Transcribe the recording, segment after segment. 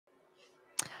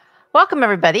Welcome,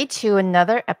 everybody, to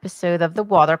another episode of the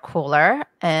Water Cooler.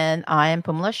 And I am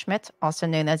Pumla Schmidt, also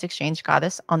known as Exchange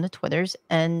Goddess on the Twitters.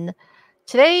 And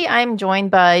today I'm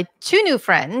joined by two new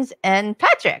friends and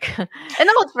Patrick, an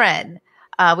old friend.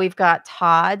 We've got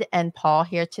Todd and Paul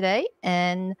here today,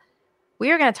 and we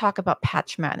are going to talk about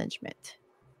patch management.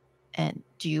 And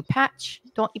do you patch?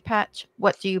 Don't you patch?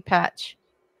 What do you patch?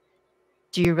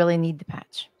 Do you really need the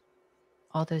patch?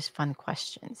 All those fun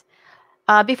questions.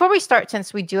 Before we start,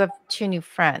 since we do have two new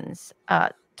friends,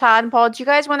 Todd and Paul, do you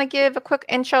guys want to give a quick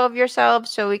intro of yourselves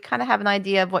so we kind of have an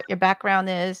idea of what your background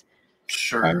is?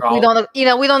 Sure. And we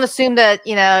don't assume that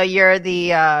you're the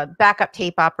backup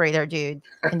tape operator dude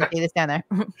in the data center.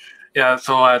 Yeah.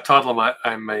 So Todd Lamont,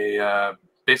 I'm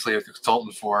basically a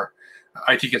consultant for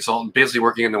IT consultant, basically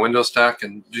working in the Windows stack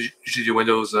and usually do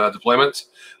Windows deployments.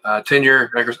 10-year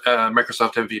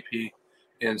Microsoft MVP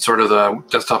in sort of the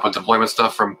desktop and deployment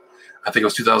stuff from I think it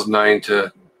was 2009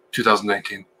 to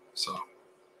 2019. So,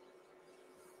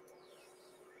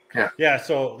 yeah. Yeah.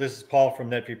 So this is Paul from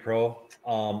NetV Pro.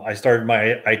 I started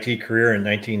my IT career in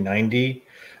 1990.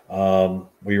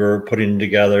 We were putting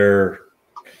together.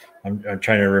 I'm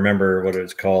trying to remember what it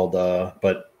was called,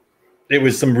 but it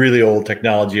was some really old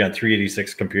technology on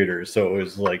 386 computers. So it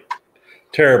was like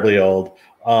terribly old.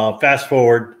 Fast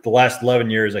forward the last 11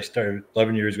 years,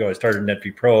 11 years ago, I started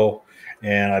NetV Pro.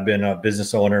 And I've been a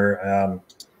business owner,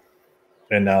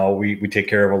 and now we take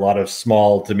care of a lot of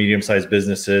small to medium-sized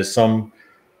businesses, some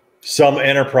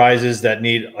enterprises that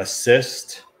need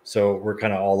assist. So we're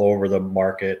kind of all over the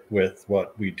market with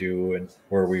what we do and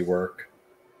where we work.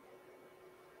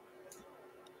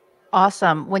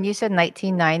 Awesome. When you said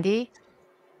 1990,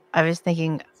 I was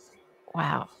thinking,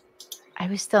 wow, I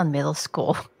was still in middle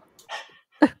school.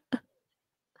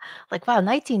 Like, wow,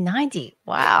 1990.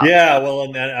 Wow. Yeah, well,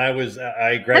 and then I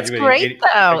graduated. That's great,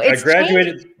 though. I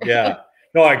graduated. Yeah.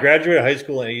 No, I graduated high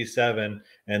school in 87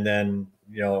 and then,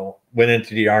 went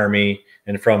into the Army,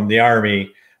 and from the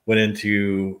Army went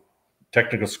into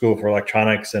technical school for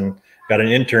electronics and got an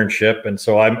internship. And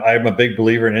so I'm a big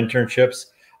believer in internships.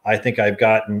 I think I've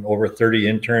gotten over 30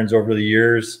 interns over the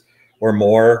years or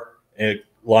more and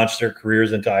launched their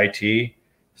careers into IT.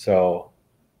 So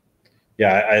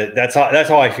yeah, that's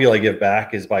how I feel I give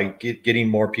back, is by getting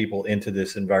more people into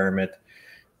this environment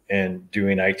and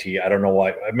doing IT. I don't know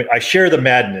why. I mean, I share the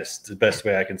madness, the best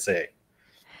way I can say.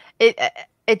 It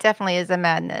definitely is a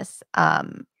madness.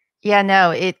 Yeah, no,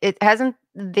 it hasn't.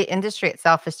 The industry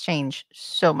itself has changed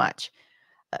so much,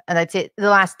 and I'd say the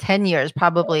last 10 years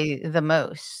probably the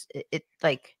most. It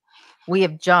like we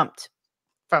have jumped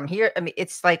from here. I mean,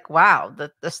 it's like, wow,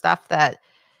 the stuff that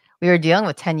we were dealing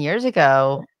with 10 years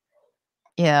ago,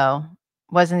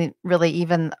 wasn't really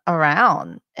even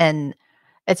around. And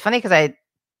it's funny because I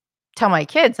tell my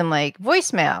kids, I'm like,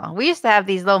 voicemail. We used to have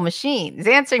these little machines,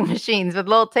 answering machines with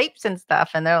little tapes and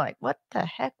stuff. And they're like, what the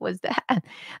heck was that?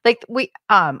 Like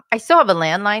I still have a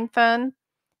landline phone.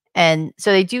 And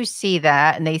so they do see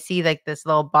that, and they see like this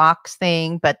little box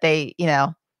thing, but they,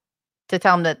 to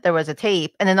tell them that there was a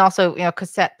tape. And then also,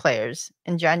 cassette players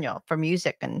in general for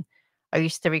music. And I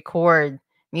used to record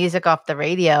music off the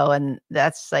radio, and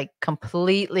that's like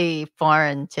completely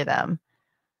foreign to them.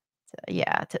 So,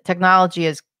 yeah, technology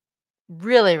has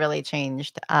really, really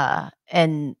changed.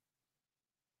 And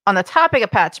on the topic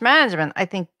of patch management, I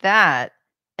think that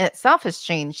in itself has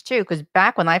changed too, because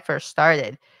back when I first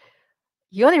started,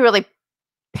 you only really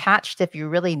patched if you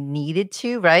really needed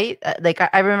to, right? Like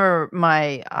I remember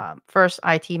my first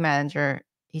IT manager,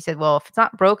 he said, well, if it's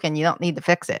not broken, you don't need to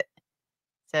fix it.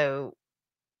 So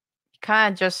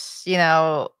kind of just,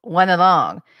 went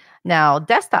along. Now,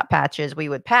 desktop patches we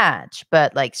would patch,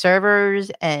 but like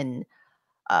servers and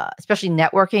especially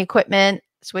networking equipment,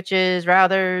 switches,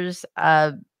 routers,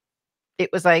 it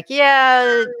was like,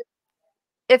 yeah,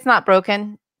 it's not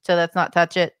broken, so let's not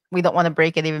touch it. We don't want to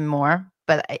break it even more.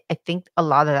 But I think a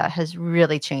lot of that has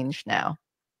really changed now.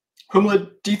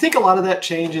 Humla, do you think a lot of that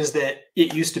change is that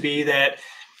it used to be that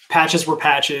patches were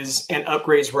patches and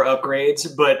upgrades were upgrades,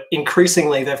 but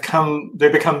increasingly they've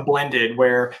become blended,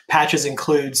 where patches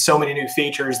include so many new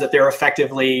features that they're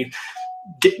effectively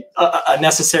a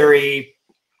necessary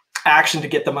action to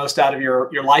get the most out of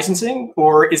your licensing?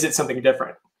 Or is it something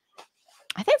different?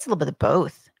 I think it's a little bit of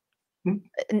both. And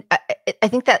I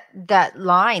think that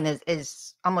line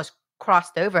is almost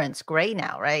crossed over and it's gray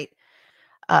now, right?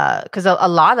 Because a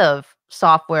lot of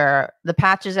software, the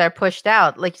patches that are pushed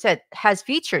out, like you said, has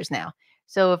features now.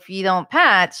 So if you don't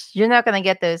patch, you're not going to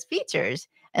get those features.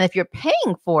 And if you're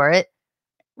paying for it,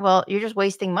 well, you're just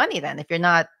wasting money then. If you're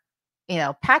not,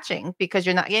 patching, because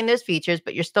you're not getting those features,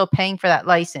 but you're still paying for that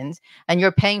license and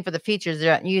you're paying for the features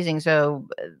they're not using. So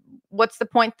what's the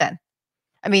point then?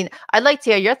 I mean, I'd like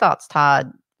to hear your thoughts,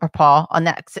 Todd or Paul, on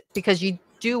that, because you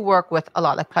do work with a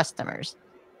lot of customers.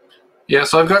 Yeah,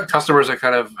 so I've got customers that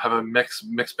kind of have a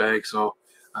mixed bag. So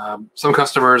some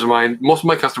customers of mine, most of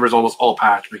my customers almost all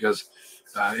patch because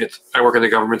I work in the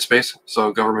government space.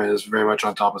 So government is very much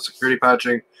on top of security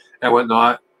patching and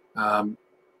whatnot.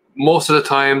 Most of the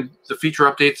time, the feature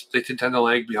updates, they tend to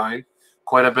lag behind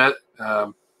quite a bit.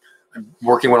 I'm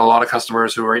working with a lot of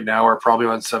customers who right now are probably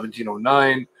on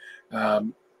 1709.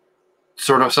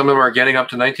 Sort of some of them are getting up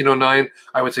to 1909.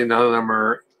 I would say none of them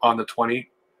are on the 20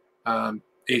 H1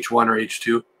 or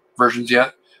H2 versions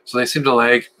yet. So they seem to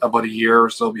lag about a year or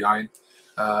so behind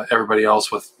everybody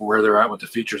else with where they're at with the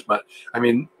features. But I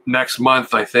mean, next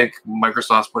month, I think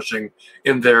Microsoft's pushing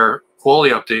in their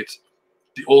quality updates,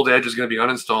 the old Edge is going to be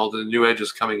uninstalled and the new Edge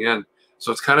is coming in.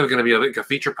 So it's kind of going to be like a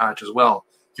feature patch as well,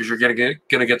 because you're going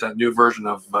to get that new version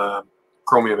of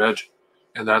Chromium Edge.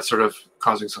 And that's sort of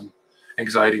causing some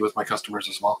anxiety with my customers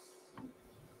as well.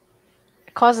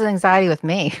 It causes anxiety with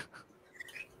me.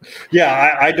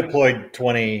 Yeah, I deployed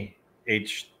 20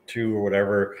 H2 or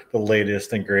whatever, the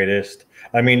latest and greatest.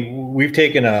 I mean, we've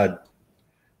taken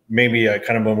maybe a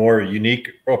kind of a more unique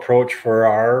approach for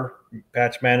our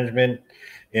patch management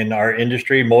in our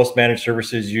industry. Most managed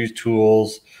services use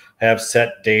tools, have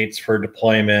set dates for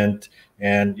deployment,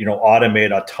 and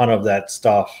automate a ton of that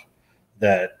stuff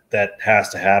that has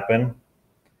to happen.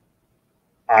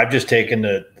 I've just taken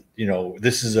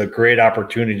this is a great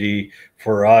opportunity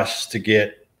for us to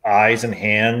get eyes and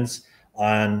hands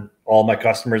on all my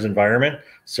customers' environment.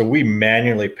 So we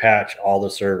manually patch all the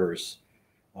servers.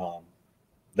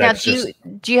 Now,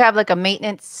 do you have like a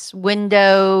maintenance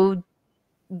window,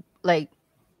 like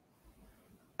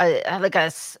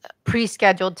a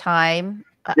pre-scheduled time?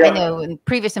 Yeah. I know in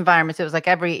previous environments, it was like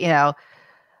every,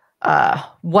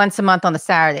 once a month on a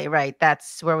Saturday, right?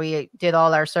 That's where we did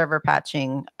all our server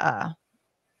patching,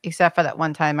 except for that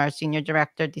one time our senior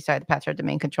director decided to patch our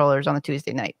domain controllers on a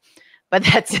Tuesday night. But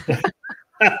that's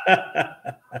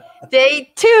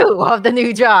day 2 of the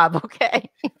new job. Okay.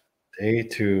 Day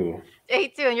 2.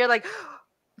 And you're like,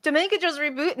 domain controllers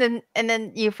reboot, and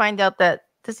then you find out that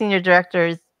the senior director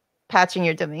is patching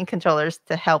your domain controllers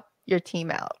to help your team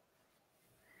out.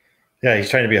 Yeah, he's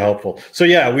trying to be helpful. So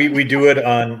yeah, we do it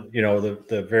on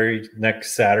the very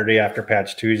next Saturday after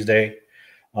Patch Tuesday.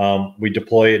 We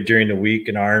deploy it during the week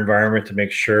in our environment to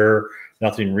make sure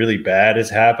nothing really bad is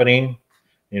happening.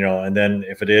 And then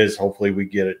if it is, hopefully we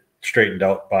get it straightened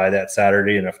out by that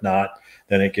Saturday, and if not,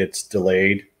 then it gets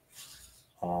delayed.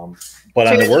 But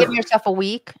so on the you're giving yourself a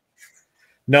week?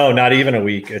 No, not even a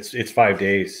week. It's 5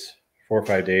 days, 4 or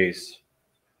 5 days.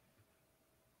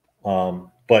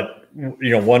 But we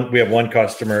have one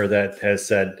customer that has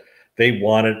said they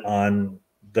want it on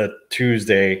the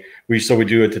Tuesday. We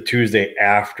do it the Tuesday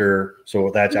after,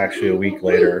 so that's actually a week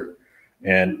later,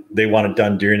 and they want it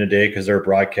done during the day because they're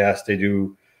broadcast. They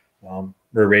do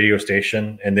their radio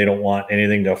station, and they don't want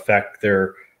anything to affect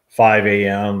their 5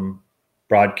 a.m.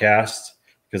 broadcast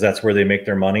because that's where they make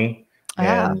their money.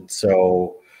 And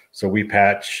so we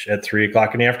patch at 3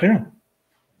 o'clock in the afternoon.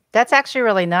 That's actually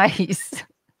really nice.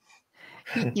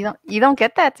 You don't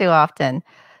get that too often.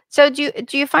 So do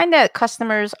you find that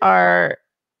customers are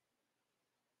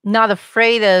not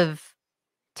afraid of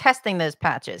testing those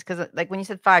patches? Because like when you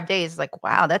said 5 days, like,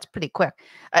 wow, that's pretty quick.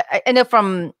 I know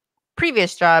from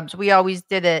previous jobs, we always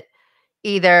did it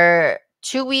either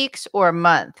 2 weeks or a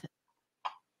month.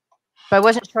 But I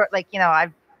wasn't sure, like,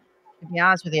 to be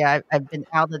honest with you, I've been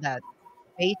out of that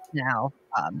space now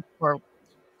for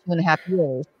 2.5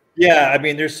 years. Yeah, I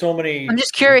mean, there's so many. I'm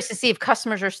just curious to see if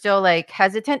customers are still like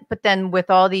hesitant, but then with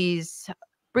all these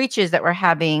breaches that we're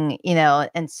having,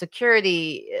 and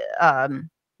security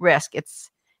risk, it's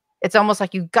almost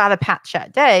like you got to patch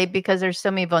that day because there's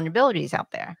so many vulnerabilities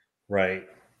out there. Right.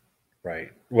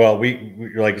 Well,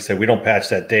 we like you said, we don't patch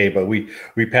that day, but we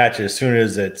patch it as soon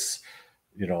as it's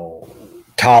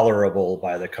tolerable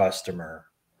by the customer.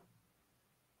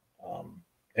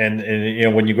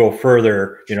 And when you go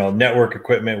further, network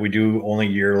equipment we do only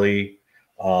yearly.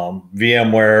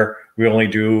 VMware we only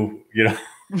do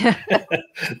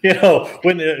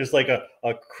when it's like a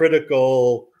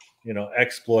critical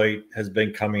exploit has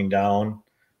been coming down.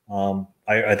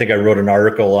 I think I wrote an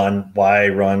article on why I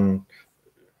run.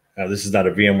 This is not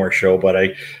a VMware show, but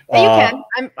I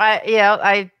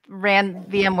ran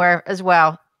VMware as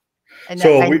well. And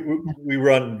so we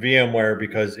run VMware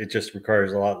because it just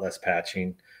requires a lot less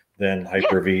patching than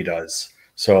Hyper-V does.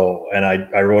 So, and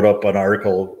I wrote up an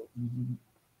article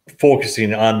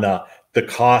focusing on the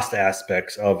cost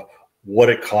aspects of what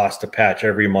it costs to patch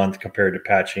every month compared to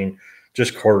patching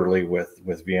just quarterly with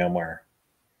VMware.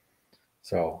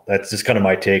 So that's just kind of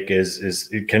my take is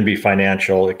it can be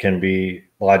financial, it can be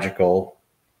logical.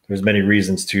 There's many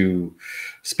reasons to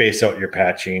space out your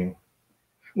patching.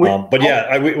 But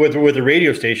yeah, with the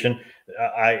radio station,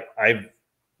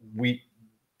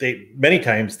 many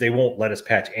times they won't let us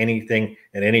patch anything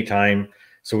at any time.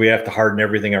 So we have to harden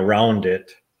everything around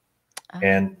it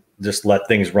and just let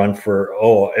things run for,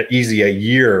 easy a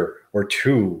year or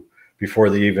two before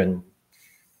they even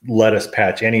let us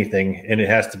patch anything. And it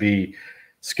has to be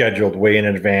scheduled way in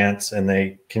advance, and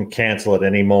they can cancel at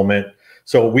any moment.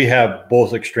 So we have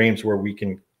both extremes where we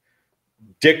can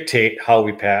dictate how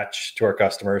we patch to our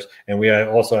customers, and we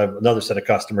also have another set of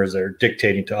customers that are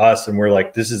dictating to us, and we're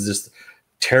like, this is just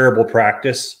terrible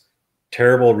practice,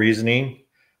 terrible reasoning,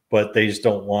 but they just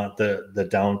don't want the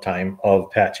downtime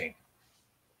of patching.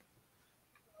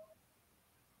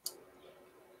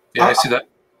 Yeah, I see that.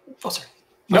 Oh, sorry.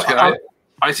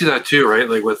 I see that too, right?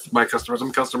 Like with my customers,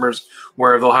 some customers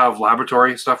where they'll have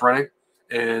laboratory stuff running,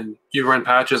 and you run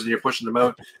patches and you're pushing them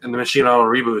out, and the machine auto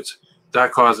reboots.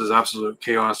 That causes absolute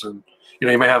chaos, and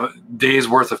you might have a day's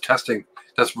worth of testing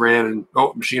that's ran, and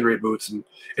machine reboots, and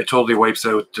it totally wipes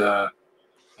out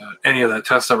any of that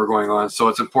tests that were going on. So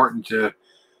it's important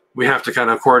we have to kind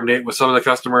of coordinate with some of the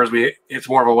customers. It's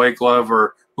more of a white glove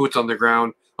or boots on the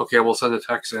ground. Okay, we'll send a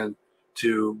techs in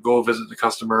to go visit the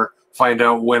customer, find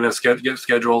out when it gets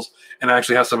schedules, and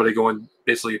actually have somebody go and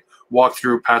basically walk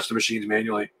through, patch the machines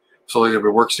manually, so they'll be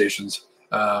workstations.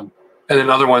 And then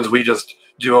other ones we just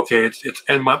do, okay, it's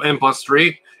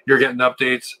N+3, you're getting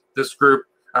updates. This group,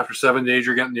 after 7 days,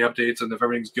 you're getting the updates, and if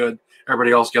everything's good,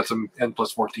 everybody else gets them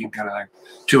N+14 kind of thing.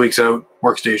 2 weeks out,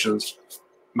 workstations,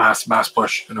 mass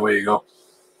push, and away you go.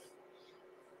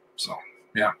 So,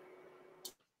 yeah.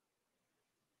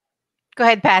 Go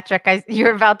ahead, Patrick.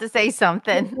 You're about to say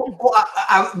something. Well,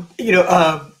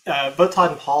 both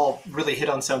Todd and Paul really hit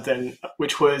on something,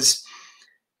 which was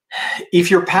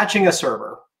if you're patching a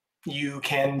server, you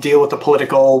can deal with the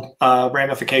political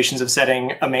ramifications of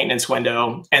setting a maintenance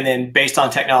window, and then based on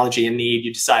technology and need,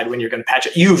 you decide when you're going to patch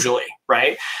it. Usually,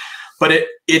 right? But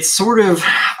it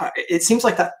seems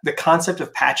like the concept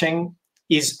of patching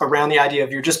is around the idea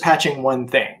of you're just patching one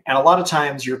thing, and a lot of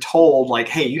times you're told like,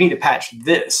 "Hey, you need to patch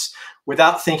this,"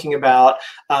 without thinking about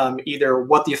either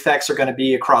what the effects are going to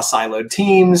be across siloed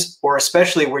teams, or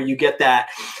especially where you get that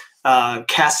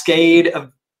cascade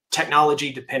of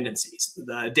technology dependencies.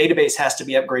 The database has to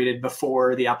be upgraded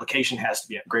before the application has to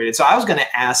be upgraded. So I was going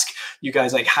to ask you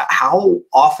guys, like, how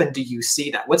often do you see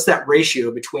that? What's that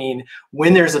ratio between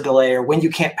when there's a delay or when you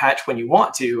can't patch when you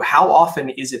want to? How often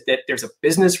is it that there's a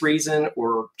business reason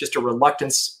or just a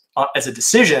reluctance as a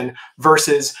decision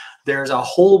versus there's a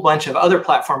whole bunch of other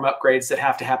platform upgrades that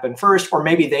have to happen first, or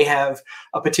maybe they have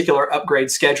a particular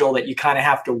upgrade schedule that you kind of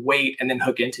have to wait and then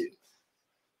hook into?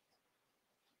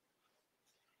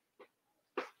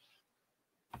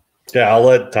 Yeah, I'll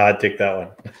let Todd take that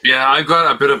one. Yeah, I've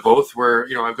got a bit of both where,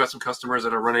 I've got some customers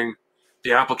that are running,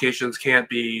 the applications can't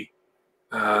be,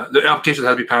 the applications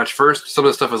have to be patched first. Some of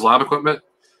the stuff is lab equipment.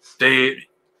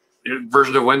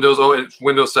 Version of Windows, it's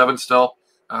Windows 7 still.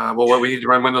 We need to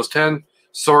run Windows 10.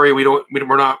 Sorry,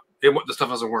 the stuff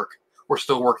doesn't work. We're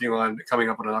still working on coming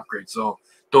up with an upgrade. So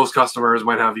those customers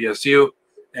might have ESU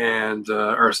and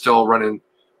are still running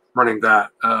that.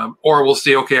 Or we'll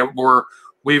see, okay, we're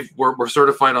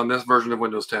certified on this version of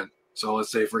Windows 10. So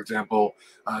let's say, for example,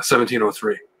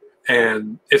 1703,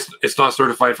 and it's not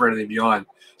certified for anything beyond.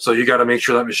 So you got to make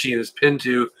sure that machine is pinned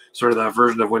to sort of that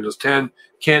version of Windows 10.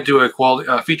 Can't do a quality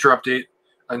feature update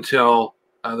until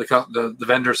the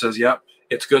vendor says, "Yep,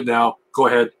 it's good now. Go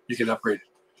ahead, you can upgrade."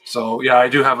 So yeah, I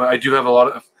do have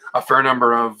a fair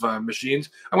number of machines.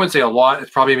 I wouldn't say a lot.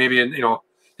 It's probably maybe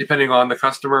depending on the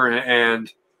customer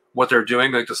and what they're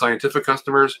doing, like the scientific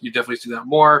customers, you definitely see that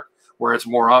more. Where it's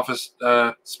more office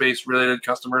space related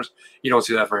customers, you don't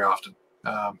see that very often.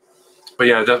 But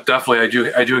yeah, definitely,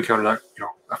 I do encounter that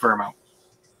a fair amount.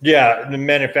 Yeah, the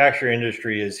manufacturing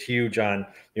industry is huge on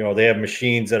they have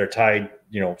machines that are tied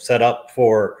set up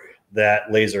for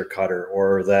that laser cutter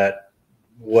or that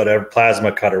whatever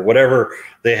plasma cutter, whatever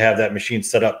they have that machine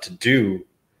set up to do,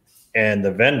 and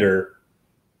the vendor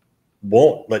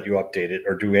won't let you update it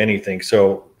or do anything.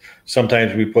 So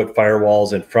sometimes we put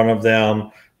firewalls in front of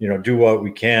them, do what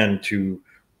we can to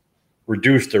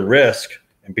reduce the risk,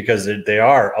 and because they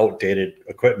are outdated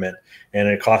equipment and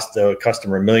it costs the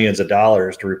customer millions of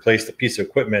dollars to replace the piece of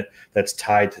equipment that's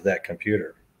tied to that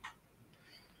computer.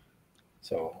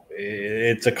 So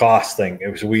it's a cost thing.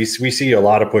 We see a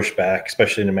lot of pushback,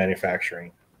 especially in the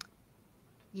manufacturing.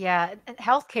 Yeah,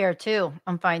 healthcare too.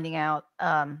 I'm finding out,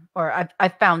 or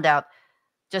I've found out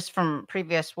just from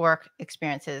previous work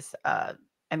experiences, I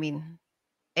mean,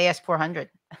 AS400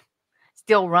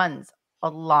 still runs a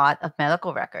lot of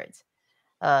medical records,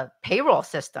 payroll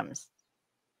systems.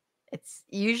 It's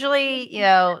usually,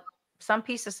 some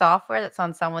piece of software that's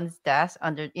on someone's desk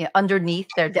underneath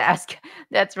their desk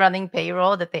that's running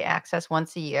payroll that they access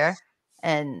once a year.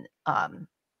 And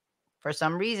for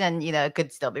some reason, it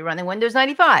could still be running Windows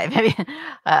 95. I mean,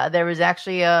 there was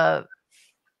actually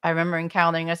I remember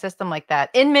encountering a system like that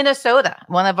in Minnesota.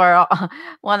 One of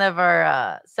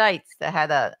our sites that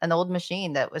had an old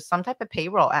machine that was some type of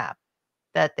payroll app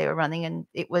that they were running, and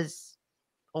it was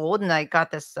old. And I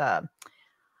got this.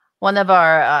 One of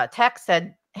our techs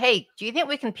said, "Hey, do you think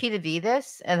we can P2V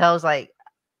this?" And I was like,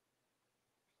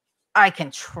 "I can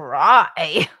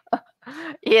try."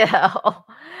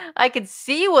 I could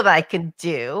see what I could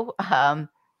do. But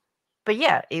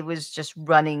yeah, it was just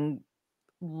running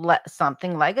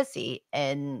something legacy,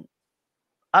 and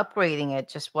upgrading it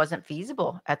just wasn't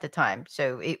feasible at the time.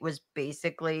 So it was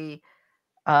basically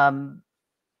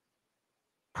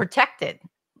protected.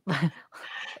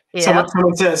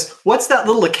 Someone says, "What's that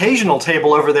little occasional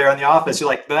table over there in the office?" You're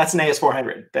like, "That's an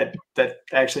AS400 that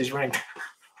actually is running."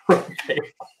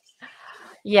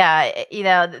 Yeah,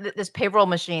 this payroll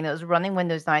machine, it was running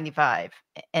Windows 95,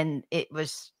 and it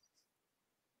was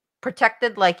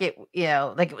protected like it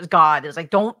was God. It was like,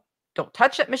 don't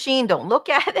touch that machine, don't look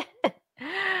at it.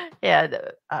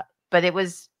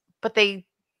 But they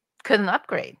couldn't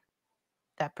upgrade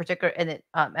that particular, and it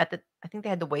I think they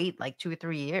had to wait like 2 or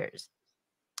 3 years.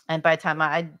 And by the time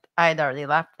I had already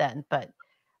left then. But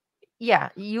yeah,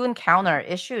 you encounter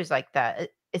issues like that,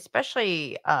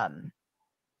 especially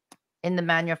in the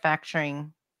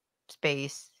manufacturing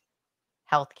space,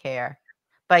 healthcare.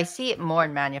 But I see it more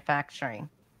in manufacturing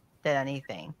than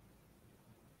anything.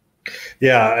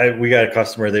 Yeah, we got a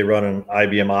customer. They run an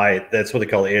IBM I. That's what they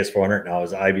call the AS400 now,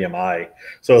 is IBM I.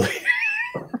 So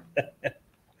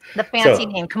the fancy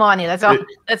name. Come on, let's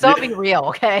all be real,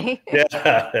 okay?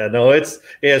 Yeah, no, it's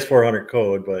AS400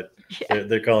 code, but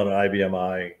they're calling it IBM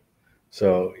I.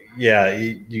 So yeah,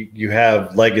 you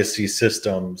have legacy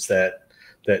systems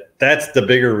that's the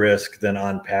bigger risk than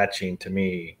on patching to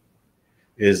me,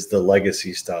 is the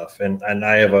legacy stuff. And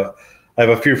I have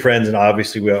a few friends, and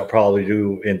obviously we'll probably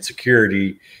do in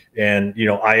security and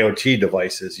IoT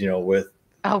devices, with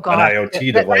an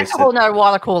IoT device. That's a whole nother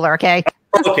water cooler, okay?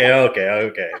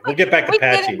 Okay. We'll get back to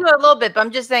patching. We get into it a little bit, but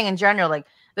I'm just saying in general, like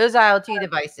those IoT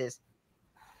devices,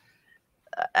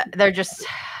 they're just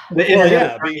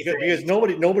because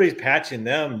nobody's patching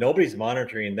them, nobody's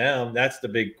monitoring them. That's the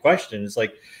big question. It's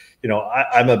like,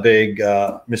 I'm a big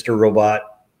Mr.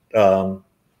 Robot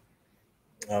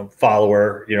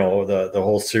follower, the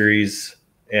whole series,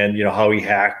 and how he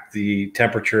hacked the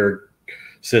temperature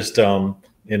system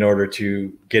in order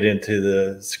to get into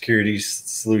the security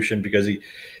solution, because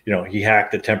he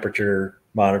hacked the temperature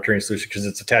monitoring solution because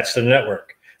it's attached to the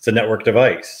network. It's a network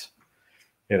device,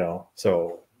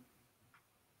 so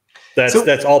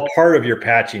that's all part of your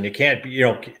patching. It can't be,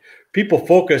 people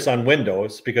focus on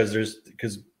Windows because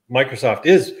Microsoft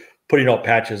is putting out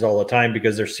patches all the time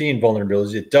because they're seeing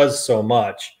vulnerabilities. It does so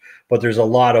much, but there's a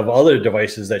lot of other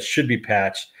devices that should be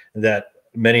patched that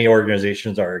many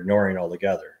organizations are ignoring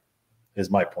altogether, is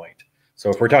my point. So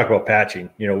if we're talking about patching,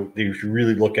 you should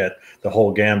really look at the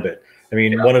whole gambit. I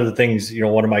mean, one of the things,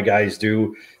 one of my guys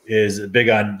do is big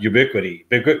on Ubiquity.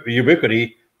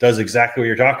 Ubiquity does exactly what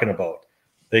you're talking about.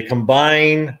 They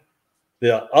combine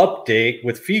the update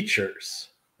with features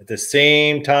at the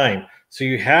same time. So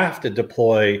you have to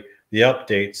deploy the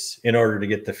updates in order to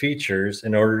get the features,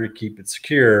 in order to keep it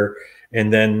secure,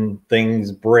 and then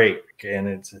things break.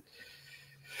 And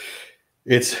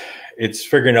it's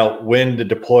figuring out when to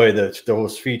deploy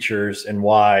those features and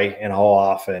why and how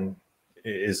often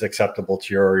is acceptable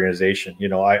to your organization.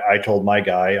 I told my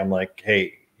guy, I'm like,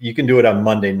 hey, you can do it on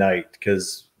Monday night,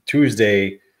 because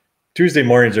Tuesday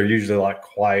mornings are usually a lot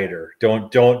quieter.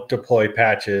 Don't deploy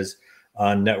patches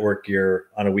on network gear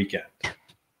on a weekend.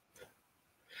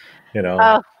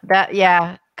 Oh,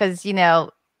 because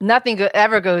nothing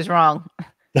ever goes wrong.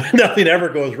 Nothing ever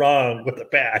goes wrong with a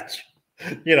patch.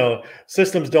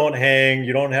 Systems don't hang.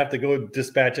 You don't have to go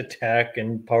dispatch a tech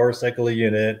and power cycle a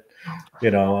unit.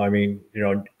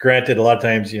 Granted, a lot of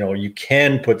times, you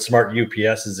can put smart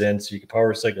UPSs in so you can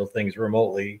power cycle things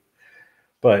remotely,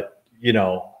 but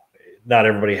not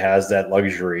everybody has that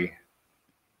luxury.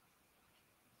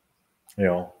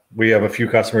 We have a few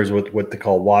customers with what they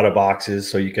call WATA boxes,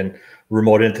 so you can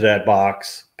remote into that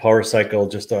box, power cycle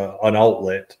just an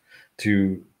outlet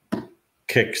to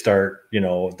kickstart,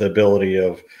 the ability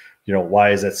of,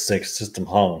 why is that system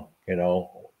hung?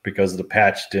 because the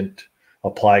patch didn't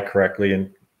apply correctly,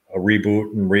 and a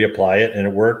reboot and reapply it and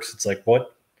it works. It's like,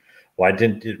 what? Why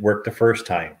didn't it work the first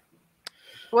time?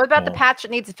 What about the patch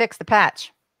that needs to fix the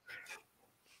patch?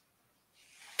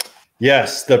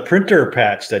 Yes, the printer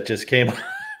patch that just came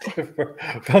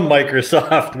from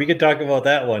Microsoft. We could talk about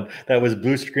that one. That was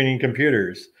blue screening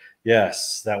computers.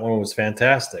 Yes, that one was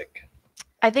fantastic.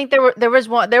 I think there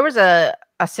was a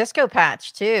Cisco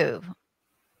patch too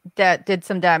that did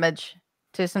some damage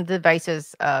to some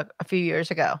devices a few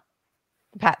years ago.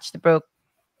 The patch that broke.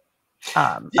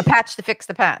 A patch to fix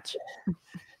the patch.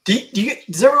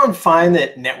 Does everyone find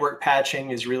that network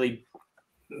patching is really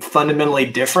fundamentally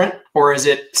different, or is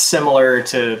it similar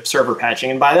to server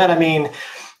patching? And by that, I mean,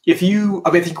 I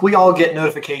think we all get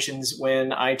notifications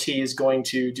when IT is going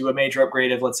to do a major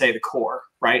upgrade of, let's say, the core,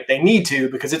 right? They need to,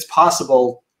 because it's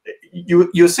possible. You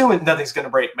assume that nothing's going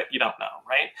to break, but you don't know,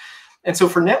 right? And so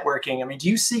for networking, I mean, do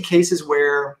you see cases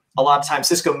where a lot of times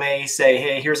Cisco may say,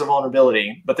 hey, here's a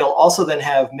vulnerability, but they'll also then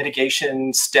have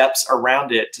mitigation steps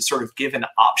around it to sort of give an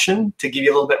option to give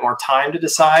you a little bit more time to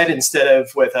decide, instead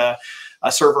of with a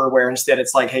server where instead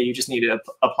it's like, hey, you just need to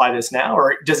apply this now?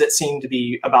 Or does it seem to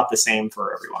be about the same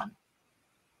for everyone?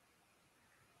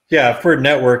 Yeah, for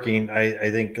networking,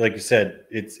 I think, like you said,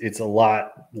 it's a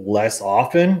lot less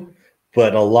often,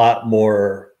 but a lot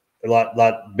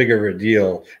bigger of a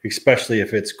deal, especially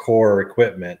if it's core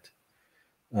equipment.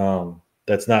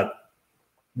 That's not,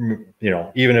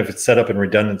 even if it's set up in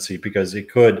redundancy, because it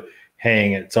could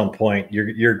hang at some point.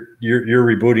 You're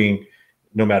rebooting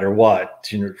no matter what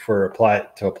to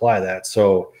apply that.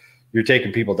 So you're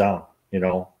taking people down,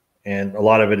 and a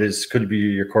lot of it could be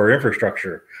your core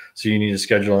infrastructure. So you need to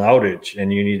schedule an outage,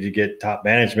 and you need to get top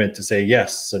management to say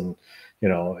yes. And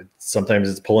sometimes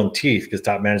it's pulling teeth, because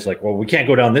top management's like, well, we can't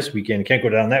go down this weekend, can't go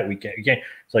down that weekend. You can't.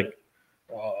 It's like,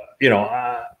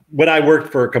 when I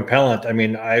worked for Compellent, I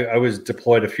mean, I was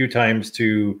deployed a few times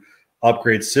to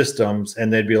upgrade systems,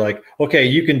 and they'd be like, okay,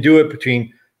 you can do it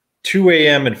between 2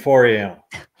 a.m. and 4 a.m.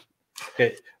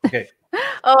 Okay.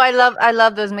 Oh, I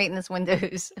love those maintenance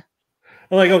windows.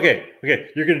 I'm like, okay,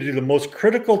 you're going to do the most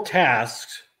critical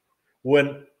tasks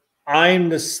when I'm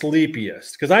the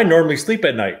sleepiest, because I normally sleep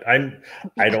at night.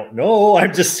 I don't know.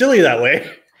 I'm just silly that way.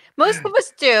 Most of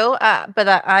us do,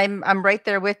 but I'm right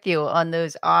there with you on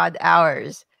those odd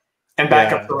hours. And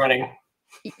backup for running.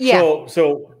 Yeah.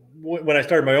 So when I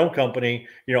started my own company,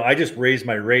 I just raised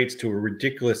my rates to a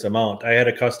ridiculous amount. I had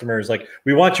a customer who's like,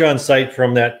 we want you on site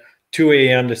from that 2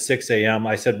 a.m. to 6 a.m.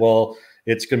 I said, well,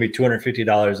 it's going to be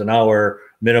 $250 an hour,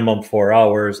 minimum 4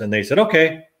 hours. And they said,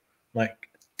 okay. I'm like,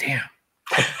 damn.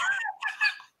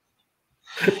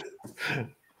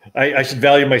 I should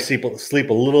value my sleep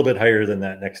a little bit higher than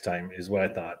that next time, is what I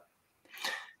thought.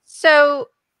 So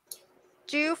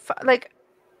do you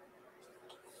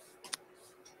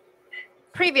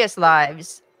previous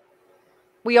lives,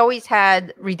 we always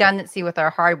had redundancy with our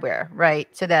hardware, right?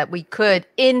 So that we could,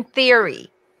 in theory,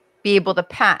 be able to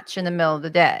patch in the middle of the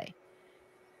day.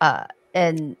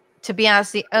 And to be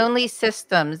honest, the only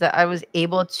systems that I was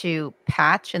able to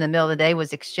patch in the middle of the day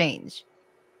was Exchange,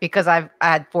 because I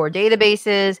had 4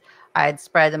 databases. I had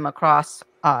spread them across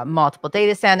multiple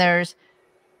data centers.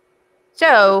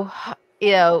 So,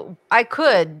 I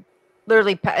could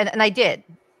literally, and I did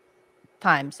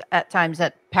at times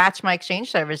that patch my Exchange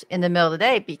servers in the middle of the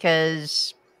day,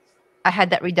 because I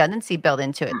had that redundancy built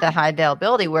into it, the high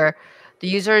availability, where the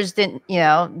users didn't,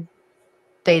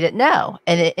 they didn't know,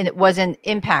 and it wasn't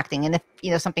impacting. And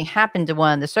if something happened to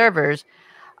one of the servers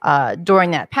during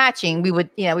that patching, we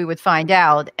would find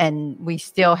out, and we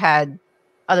still had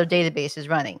other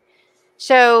databases running.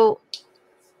 So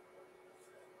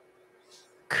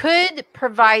could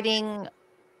providing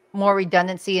more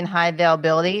redundancy and high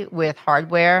availability with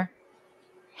hardware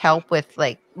help with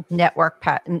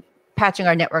patching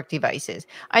our network devices?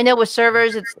 I know with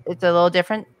servers it's a little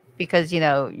different, because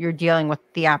you're dealing with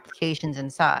the applications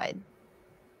inside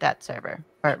that server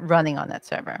or running on that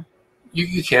server.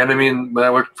 You can. I mean, when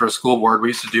I worked for a school board, we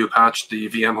used to patch the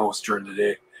VM host during the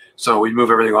day. So we'd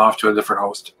move everything off to a different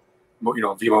host,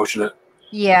 vMotion it.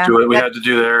 Yeah. Do what we had to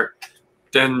do there.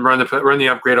 Then run the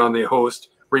upgrade on the host,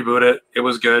 reboot it. It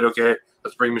was good. Okay,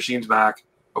 let's bring machines back.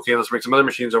 Okay, let's bring some other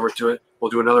machines over to it.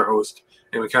 We'll do another host.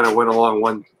 And we kind of went along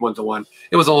one to one.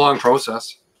 It was a long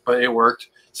process, but it worked.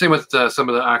 Same with some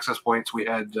of the access points we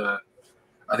had. I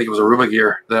think it was Aruba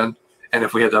gear then. And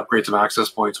if we had to upgrade some access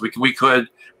points, we could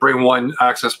bring one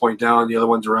access point down, the other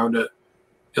ones around it,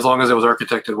 as long as it was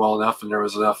architected well enough and there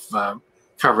was enough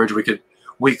coverage. We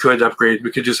could upgrade.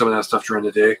 We could do some of that stuff during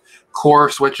the day. Core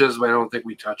switches, I don't think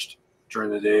we touched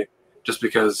during the day, just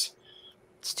because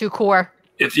it's too core.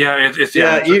 it's yeah, it's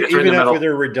Yeah, it's right in even the if middle.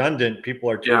 they're redundant, people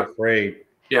are too Yeah. afraid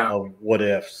Yeah. of what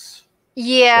ifs.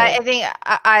 Yeah, So- I think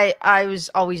I was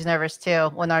always nervous too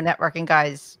when our networking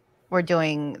guys were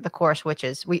doing the core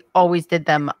switches. We always did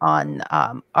them on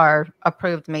our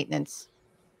approved maintenance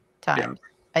times.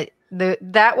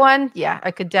 That one, yeah,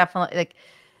 I could definitely like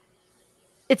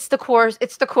it's the core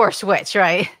switch,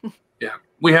 right? Yeah,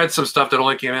 we had some stuff that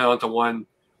only came in onto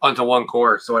one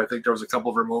core. So I think there was a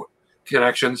couple of remote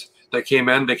connections that came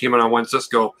in. They came in on one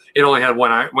Cisco. It only had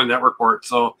one network port,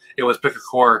 so it was pick a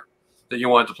core that you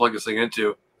wanted to plug this thing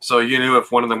into. So you knew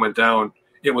if one of them went down,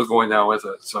 it was going down with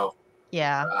it. So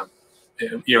Yeah.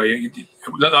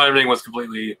 not everything was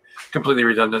completely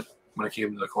redundant when it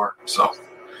came to the core. So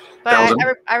But that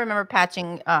was I remember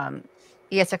patching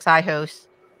ESXi hosts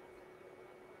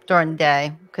during the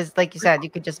day because, like you said, you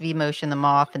could just vMotion them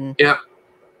off and yeah.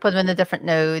 put them in a different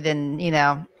node, and you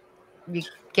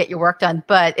get your work done.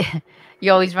 But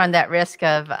you always run that risk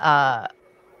of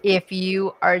if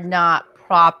you are not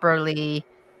properly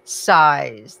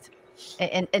sized,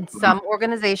 and some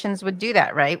organizations would do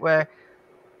that, right? Where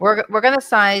we're going to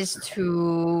size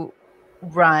to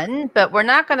run, but we're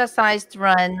not going to size to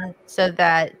run so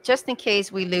that just in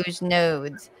case we lose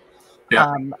nodes,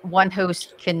 Yeah. one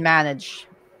host can manage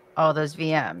all those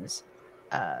VMs.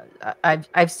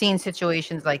 I've seen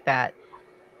situations like that,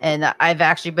 and I've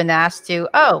actually been asked to,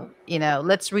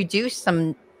 let's reduce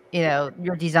some,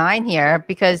 your design here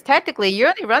because technically you're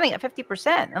only running at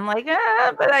 50%. I'm like,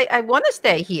 but I want to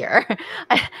stay here.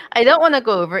 I don't want to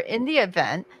go over in the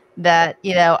event that,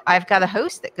 I've got a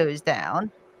host that goes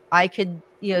down. I could,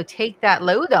 take that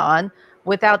load on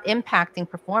without impacting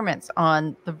performance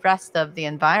on the rest of the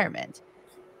environment.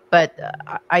 But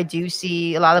I do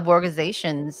see a lot of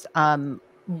organizations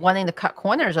wanting to cut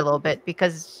corners a little bit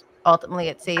because ultimately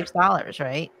it saves dollars,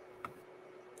 right?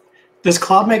 Does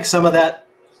cloud make some of that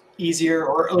easier?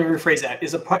 Or let me rephrase that.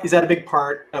 Is that a big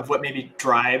part of what maybe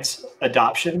drives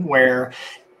adoption, where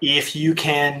if you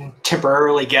can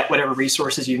temporarily get whatever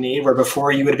resources you need, where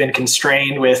before you would have been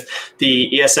constrained with the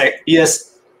ESXi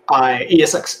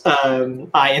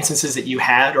instances that you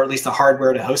had, or at least the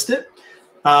hardware to host it,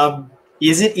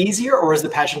 is it easier, or is the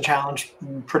patching challenge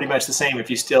pretty much the same if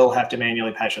you still have to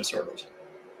manually patch those servers?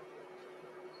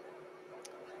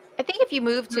 I think if you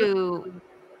move to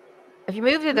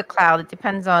the cloud, it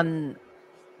depends on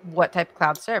what type of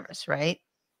cloud service, right?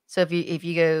 So if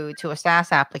you go to a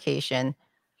SaaS application,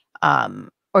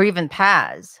 or even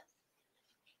PaaS,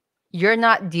 you're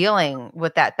not dealing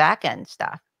with that backend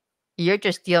stuff. You're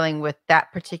just dealing with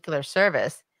that particular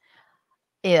service.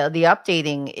 The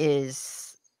updating is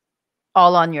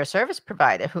all on your service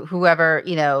provider, whoever,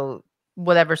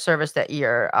 whatever service that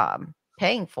you're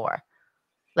paying for.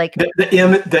 Like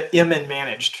the M and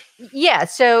managed. Yeah,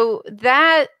 so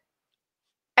that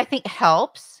I think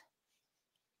helps.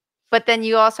 But then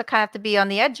you also kind of have to be on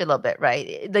the edge a little bit,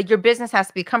 right? Like your business has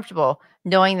to be comfortable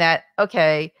knowing that,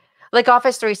 okay, like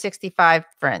Office 365,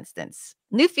 for instance,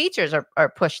 new features are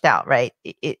pushed out, right?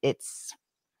 It's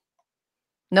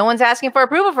no one's asking for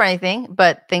approval for anything,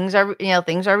 but things are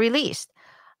released.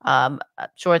 I'm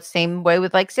sure it's the same way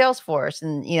with like Salesforce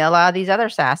and a lot of these other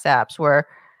SaaS apps where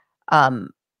um,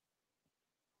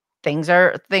 things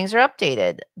are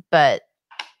updated. But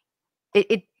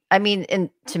I mean, and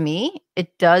to me,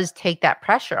 it does take that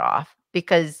pressure off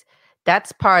because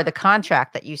that's part of the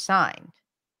contract that you signed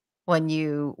when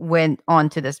you went on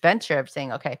to this venture of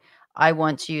saying, okay, I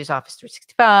want to use Office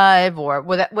 365 or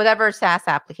whatever SaaS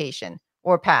application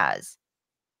or PaaS.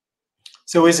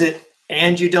 So is it,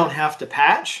 and you don't have to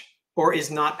patch, or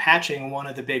is not patching one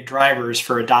of the big drivers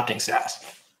for adopting SaaS?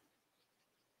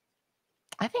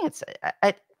 I think it's,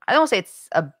 I don't say it's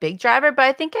a big driver, but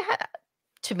I think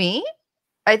to me,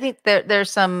 I think there's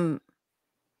some,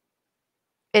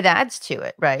 it adds to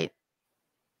it, right?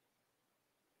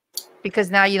 Because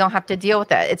now you don't have to deal with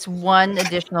that. It's one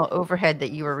additional overhead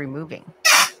that you are removing.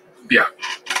 Yeah,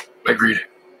 agreed.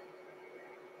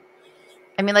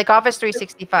 I mean, like Office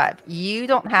 365, you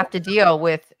don't have to deal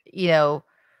with, 4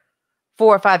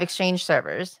 or 5 Exchange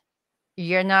servers.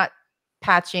 You're not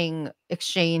patching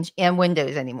Exchange and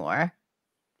Windows anymore.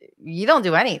 You don't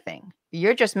do anything.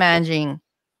 You're just managing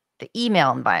the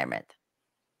email environment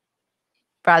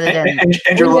rather than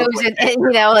and your Windows and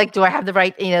like, do I have the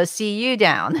right, CU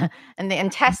down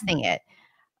and testing it.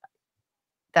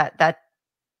 That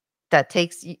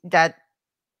takes that.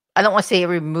 I don't want to say it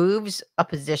removes a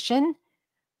position,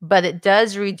 but it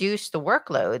does reduce the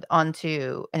workload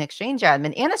onto an Exchange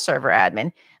admin and a server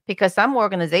admin because some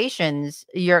organizations,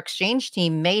 your Exchange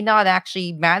team may not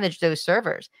actually manage those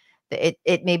servers.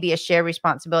 It may be a shared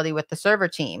responsibility with the server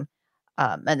team.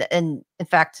 And in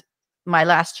fact, my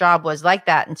last job was like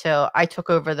that until I took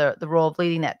over the role of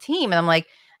leading that team. And I'm like,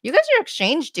 you guys are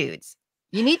Exchange dudes.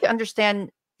 You need to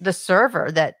understand the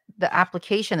server that the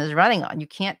application is running on. You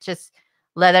can't just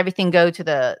let everything go to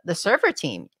the server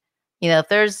team. If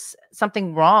there's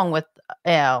something wrong with,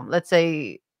 let's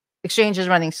say Exchange is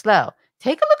running slow,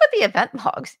 take a look at the event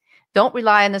logs. Don't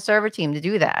rely on the server team to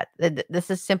do that. This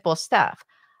is simple stuff.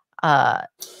 And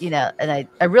I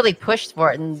really pushed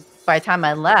for it. And by the time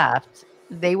I left,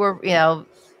 they were,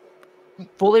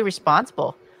 fully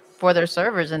responsible for their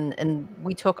servers. And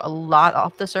we took a lot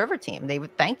off the server team. They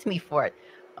would thank me for it.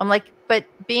 I'm like, but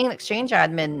being an Exchange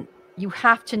admin, you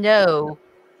have to know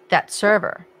that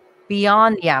server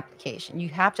beyond the application. You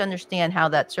have to understand how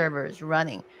that server is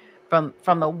running from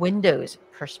a Windows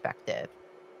perspective.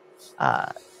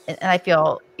 And I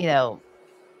feel,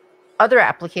 other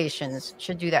applications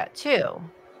should do that too,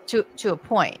 to a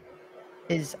point,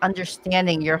 is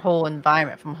understanding your whole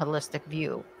environment from a holistic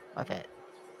view of it.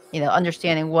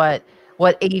 Understanding what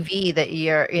AV that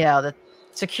the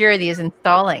security is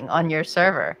installing on your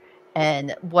server,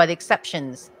 and what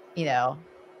exceptions, the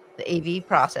AV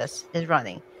process is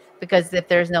running. Because if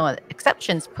there's no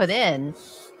exceptions put in,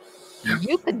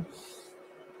 you could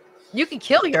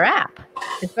kill your app,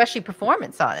 especially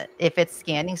performance on it, if it's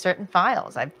scanning certain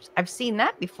files. I've seen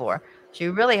that before. So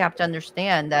you really have to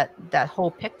understand that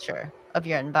whole picture of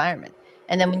your environment.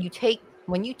 And then when you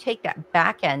take that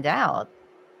back end out,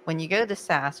 when you go to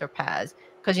SaaS or PaaS,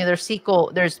 because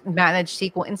there's managed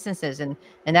SQL instances in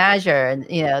Azure, and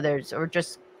there's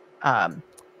SQL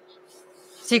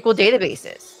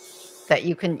databases that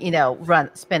you can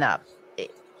spin up.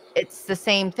 It's the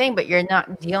same thing, but you're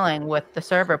not dealing with the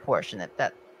server portion,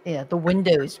 the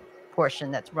Windows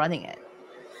portion that's running it.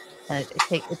 And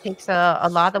it takes a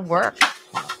lot of work,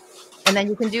 and then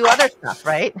you can do other stuff,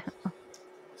 right?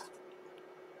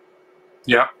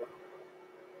 Yeah.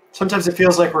 Sometimes it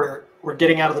feels like we're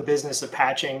getting out of the business of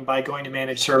patching by going to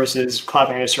managed services, cloud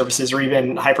managed services, or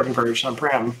even hyperconverged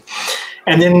on-prem.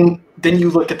 And then you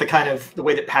look at the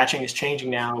way that patching is changing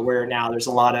now, where now there's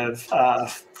a lot of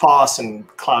FOSS and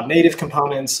cloud native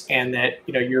components, and that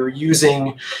you're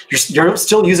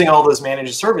still using all those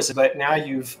managed services, but now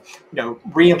you've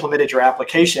re-implemented your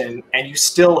application, and you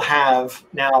still have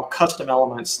now custom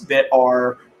elements that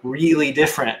are really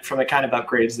different from the kind of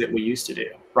upgrades that we used to do,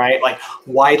 right? Like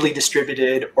widely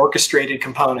distributed, orchestrated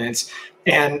components,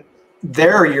 and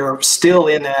there you're still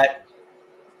in that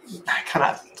kind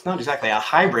of, it's not exactly a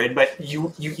hybrid, but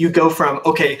you go from,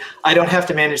 okay, I don't have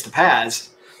to manage the PaaS,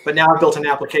 but now I've built an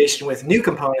application with new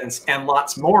components and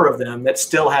lots more of them that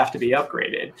still have to be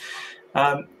upgraded.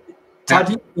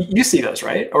 Todd, you see those,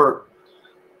 right? Or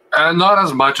not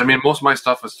as much. I mean, most of my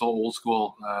stuff is still old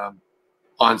school,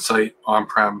 on-site,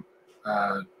 on-prem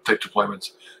type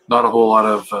deployments. Not a whole lot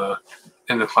of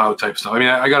in the cloud type stuff. I mean,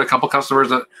 I got a couple customers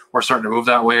that were starting to move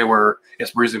that way, where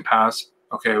it's using PaaS.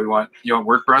 Okay, you want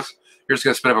WordPress? You're just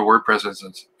going to spin up a WordPress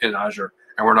instance in Azure,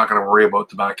 and we're not going to worry about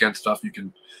the back end stuff.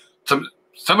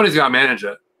 Somebody's got to manage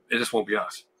it. It just won't be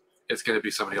us. It's going to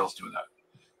be somebody else doing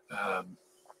that.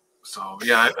 So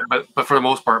yeah, but for the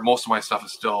most part, most of my stuff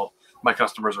is still, my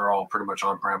customers are all pretty much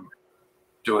on-prem,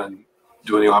 doing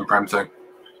the on-prem thing.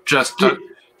 Just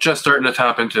starting to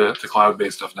tap into the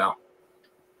cloud-based stuff now.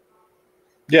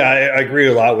 Yeah, I agree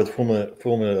a lot with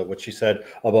Fuma, what she said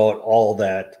about all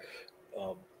that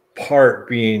part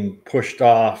being pushed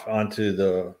off onto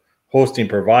the hosting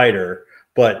provider,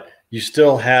 but you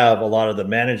still have a lot of the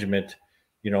management,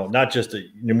 not just the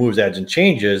moves, adds, and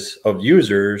changes of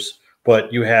users,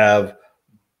 but you have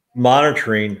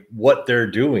monitoring what they're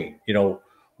doing.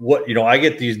 I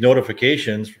get these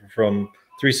notifications from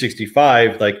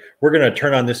 365, like, we're going to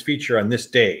turn on this feature on this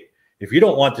day. If you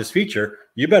don't want this feature,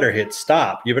 you better hit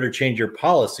stop. You better change your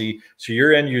policy so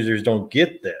your end users don't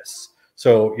get this.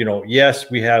 So,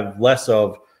 yes, we have less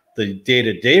of the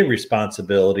day-to-day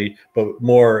responsibility, but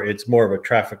it's more of a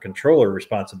traffic controller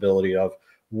responsibility of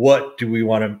what do we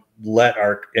want to let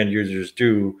our end users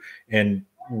do, and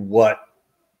what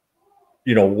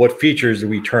features do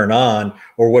we turn on,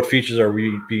 or what features are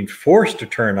we being forced to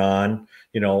turn on,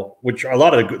 which a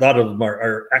lot of them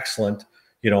are excellent,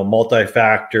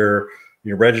 multi-factor,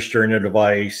 registering a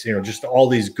device, just all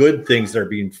these good things that are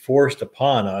being forced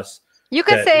upon us. You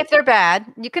can say if they're bad.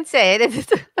 You can say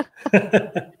it.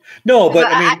 No, but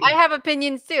I have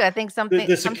opinions too. I think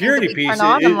the security piece. Turn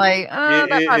on, I'm like,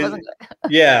 that probably wasn't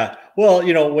good. Yeah, well,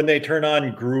 when they turn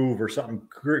on Groove or something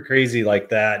crazy like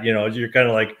that, you're kind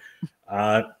of like,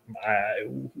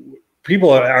 people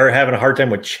are having a hard time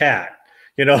with chat,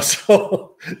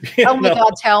 So. Oh my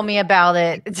God, tell me about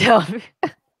it. Tell me.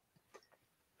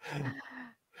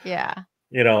 Yeah.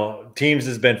 You know, Teams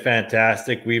has been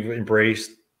fantastic. We've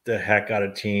embraced the heck out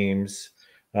of Teams.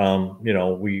 You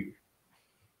know, we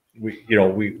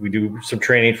do some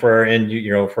training for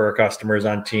our for our customers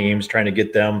on Teams, trying to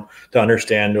get them to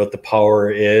understand what the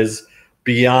power is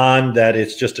beyond that.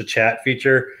 It's just a chat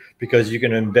feature, because you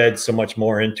can embed so much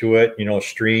more into it, you know,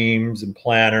 streams and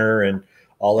planner and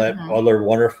all that other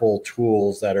wonderful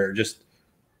tools that are just,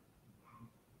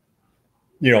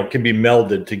 you know, can be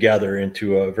melded together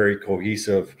into a very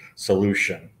cohesive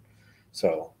solution.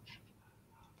 So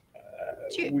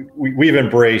we've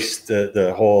embraced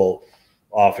the whole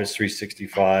Office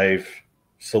 365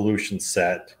 solution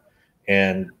set,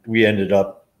 and we ended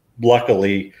up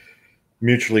luckily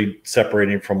mutually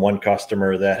separating from one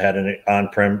customer that had an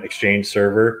on-prem Exchange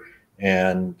server,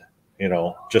 and you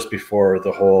know, just before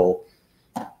the whole,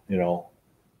 you know,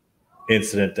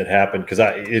 incident that happened, because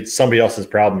it's somebody else's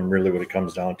problem really what it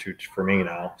comes down to for me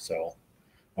now, so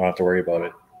I don't have to worry about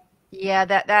it. Yeah,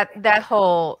 that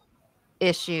whole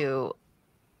issue,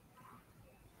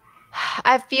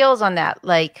 I have feels on that,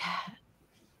 like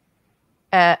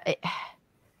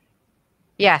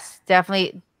yes,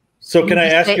 definitely. So can I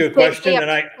ask you a question?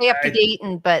 Stay up to date,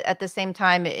 but at the same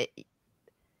time,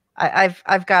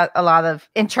 I've got a lot of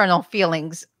internal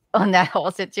feelings on that whole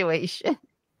situation.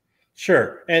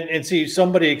 Sure. And see,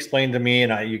 somebody explained to me,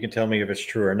 and you can tell me if it's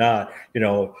true or not, you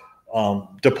know,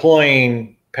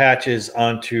 deploying patches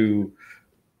onto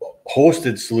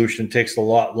hosted solution takes a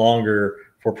lot longer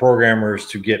for programmers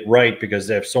to get right, because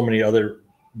they have so many other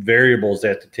variables they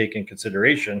have to take in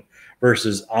consideration,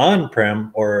 versus on-prem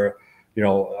or, you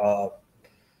know,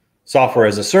 software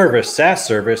as a service, SaaS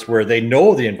service, where they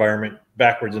know the environment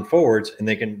backwards and forwards, and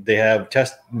they have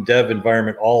test and dev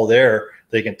environment all there.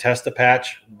 They can test the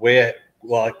patch a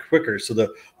lot quicker. So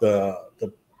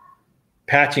the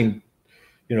patching,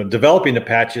 you know, developing the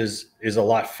patches is a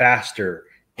lot faster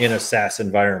in a SaaS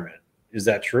environment. Is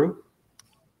that true?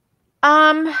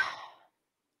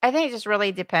 I think it just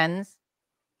really depends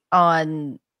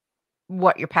on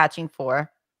what you're patching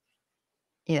for,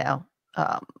 you know,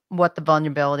 what the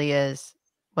vulnerability is,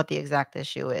 what the exact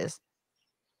issue is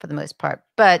for the most part.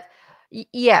 But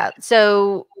yeah,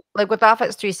 so like with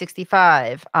Office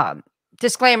 365,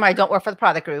 disclaimer, I don't work for the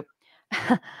product group.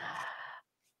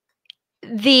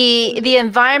 The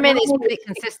environment is pretty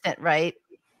consistent, right?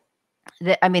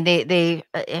 I mean, they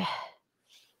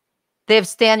have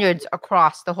standards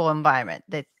across the whole environment,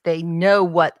 that they know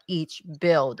what each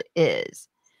build is.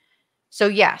 So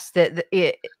yes, I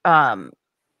don't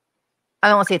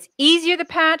want to say it's easier to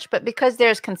patch, but because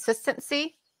there's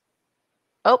consistency.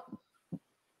 Oh,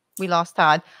 we lost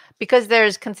Todd. Because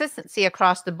there's consistency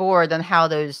across the board on how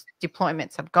those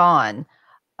deployments have gone.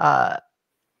 I'd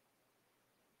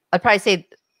probably say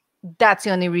that's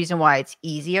the only reason why it's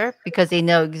easier, because they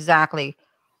know exactly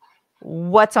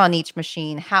what's on each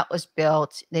machine, how it was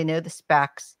built. They know the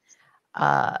specs.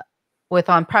 With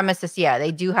on-premises, yeah,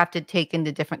 they do have to take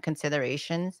into different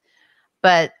considerations,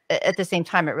 but at the same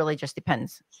time, it really just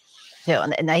depends. So,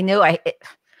 and I know I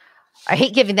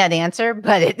hate giving that answer,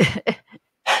 but it.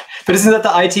 But isn't that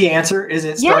the IT answer? Is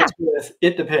it starts with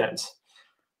it depends.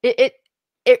 It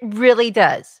really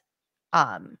does.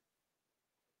 Gosh,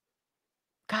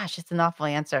 it's an awful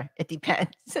answer. It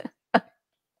depends.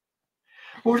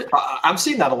 Well, I've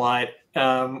seen that a lot,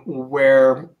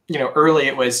 where, you know, early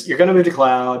it was you're going to move to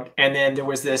cloud, and then there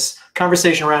was this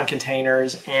conversation around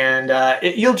containers, and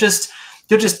you'll just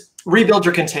rebuild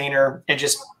your container and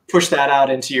just push that out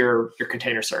into your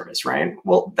container service, right?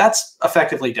 Well, that's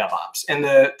effectively DevOps, and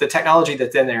the technology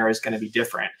that's in there is going to be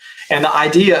different, and the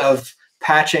idea of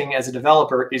patching as a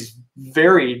developer is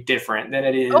very different than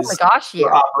it is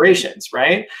for operations,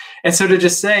 right? And so to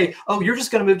just say, oh, you're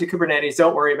just going to move to Kubernetes,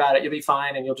 don't worry about it, you'll be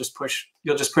fine, and you'll just push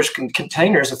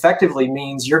containers, effectively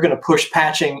means you're going to push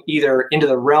patching either into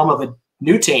the realm of a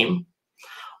new team,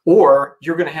 or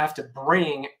you're going to have to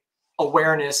bring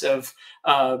awareness of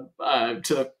to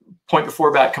the point before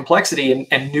about complexity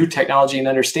and new technology and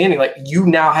understanding. Like, you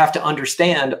now have to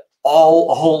understand a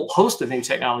whole host of new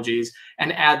technologies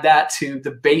and add that to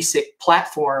the basic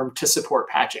platform to support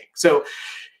patching. So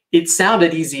it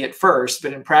sounded easy at first,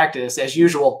 but in practice, as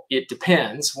usual, it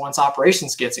depends. Once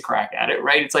operations gets a crack at it,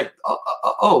 right? It's like,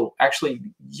 oh, actually,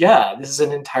 yeah, this is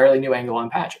an entirely new angle on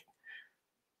patching.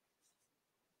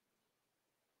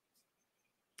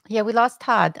 Yeah, we lost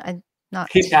Todd.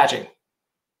 He's patching.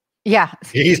 Yeah.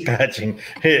 He's patching.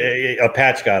 A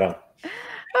patch got him.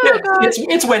 Oh, yeah,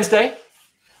 it's Wednesday.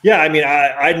 Yeah, I mean,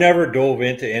 I never dove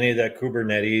into any of that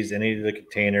Kubernetes, any of the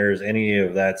containers, any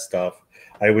of that stuff.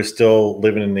 I was still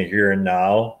living in the here and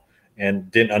now.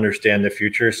 and didn't understand the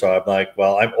future. So I'm like,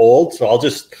 well, I'm old, so I'll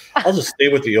just stay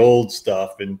with the old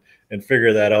stuff and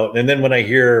figure that out. And then when I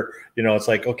hear, it's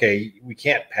like, okay, we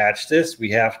can't patch this.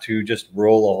 We have to just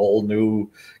roll a whole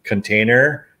new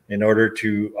container in order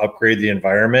to upgrade the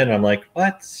environment. I'm like,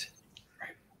 what?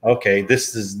 Okay,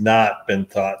 this has not been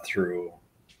thought through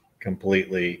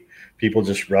completely. People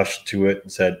just rushed to it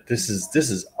and said, this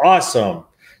is awesome.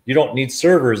 You don't need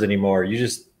servers anymore. You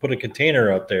just put a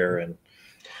container out there and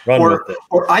run with it.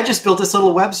 Or I just built this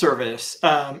little web service.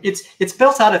 It's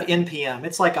built out of NPM.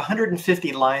 It's like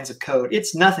 150 lines of code.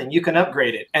 It's nothing. You can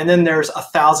upgrade it. And then there's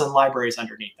 1,000 libraries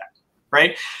underneath that,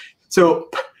 right? So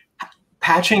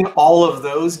patching all of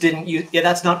those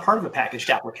that's not part of a packaged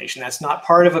application. That's not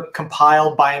part of a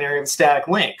compiled binary and static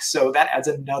link. So that adds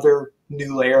another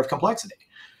new layer of complexity.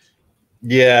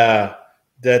 Yeah,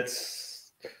 that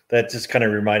just kind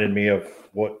of reminded me of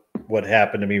what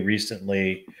happened to me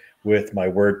recently with my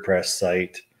WordPress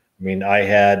site. I mean, I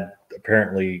had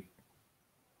apparently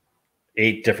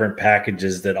 8 different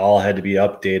packages that all had to be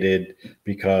updated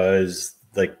because,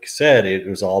 like I said, it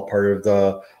was all part of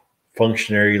the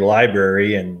functionary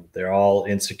library and they're all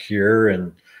insecure.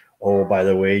 And, oh, by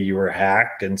the way, you were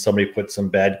hacked and somebody put some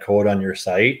bad code on your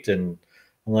site. And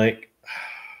I'm like,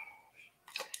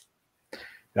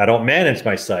 I don't manage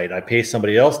my site. I pay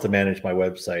somebody else to manage my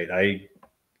website. I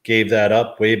gave that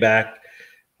up way back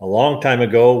a long time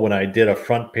ago when I did a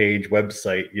front page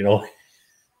website,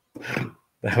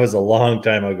 that was a long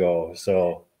time ago.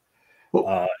 So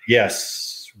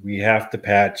yes, we have to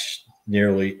patch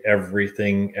nearly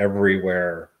everything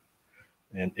everywhere,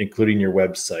 and including your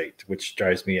website, which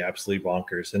drives me absolutely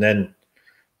bonkers. And then,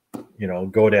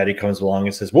 GoDaddy comes along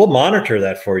and says, we'll monitor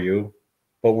that for you,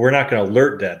 but we're not going to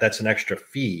alert that. That's an extra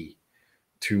fee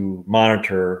to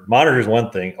monitor. Monitor is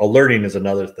one thing. Alerting is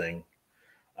another thing.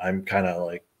 I'm kind of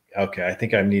like, okay, I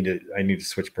think I need to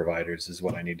switch providers is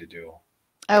what I need to do.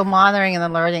 Oh, monitoring and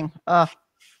alerting. Oh,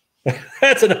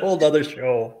 that's a whole other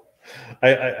show.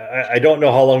 I don't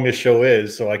know how long this show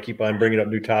is, so I keep on bringing up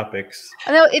new topics.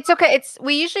 No, it's okay.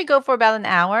 We usually go for about an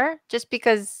hour, just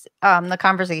because the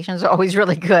conversations are always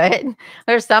really good.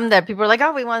 There's some that people are like,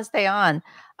 "Oh, we want to stay on."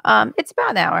 It's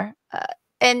about an hour,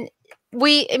 and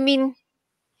I mean,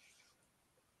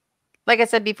 like I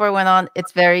said before I went on,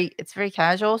 it's very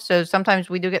casual. So sometimes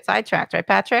we do get sidetracked, right,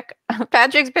 Patrick?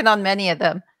 Patrick's been on many of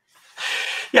them.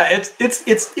 Yeah,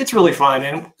 it's really fun,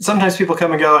 and sometimes people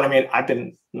come and go. And I mean, I've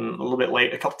been a little bit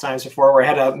late a couple times before, where I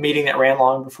had a meeting that ran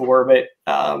long before. But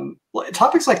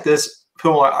topics like this,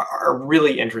 Puma, are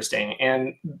really interesting.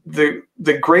 And the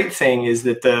great thing is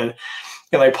that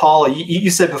like Paul, you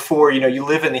said before, you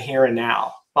live in the here and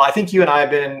now. Well, I think you and I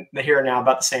have been in the here and now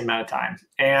about the same amount of time.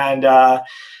 And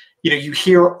you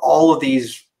hear all of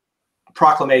these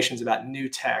proclamations about new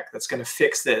tech that's going to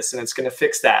fix this and it's going to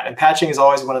fix that. And patching is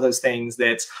always one of those things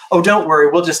that's, oh, don't worry,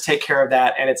 we'll just take care of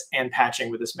that. And patching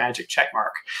with this magic check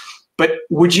mark. But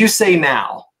would you say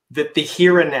now that the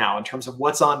here and now, in terms of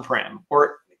what's on-prem,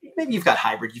 or maybe you've got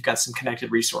hybrid, you've got some connected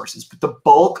resources, but the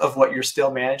bulk of what you're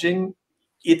still managing,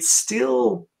 it's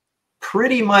still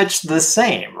pretty much the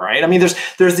same, right? I mean,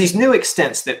 there's these new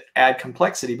extents that add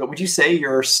complexity, but would you say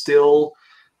you're still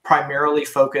primarily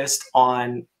focused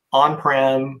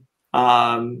on-prem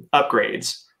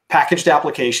upgrades, packaged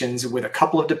applications with a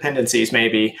couple of dependencies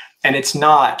maybe, and it's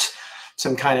not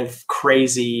some kind of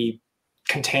crazy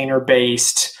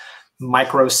container-based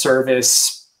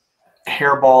microservice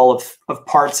hairball of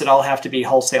parts that all have to be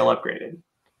wholesale upgraded?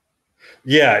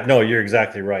 Yeah, no, you're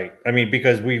exactly right. I mean,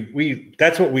 because we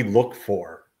that's what we look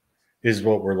for, is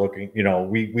what we're looking.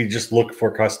 We just look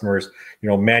for customers.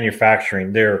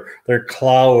 Manufacturing their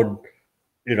cloud,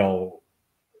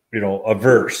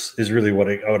 averse is really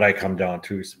what I come down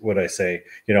to. Is what I say.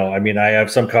 I mean, I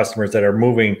have some customers that are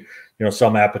moving.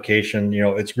 Some application.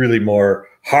 It's really more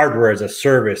hardware as a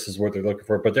service is what they're looking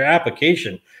for, but their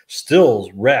application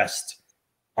still rests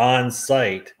on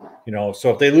site. So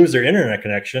if they lose their internet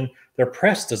connection, their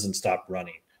press doesn't stop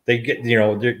running. They get,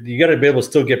 you got to be able to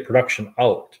still get production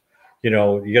out.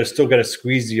 You still got to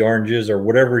squeeze the oranges or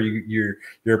whatever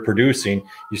you're producing.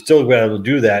 You still got to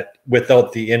do that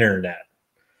without the internet.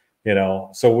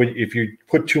 So if you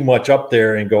put too much up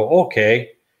there and go, okay,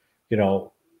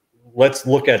 let's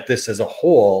look at this as a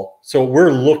whole. So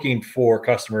we're looking for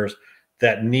customers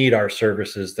that need our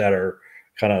services, that are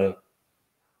kind of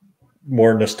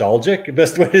more nostalgic,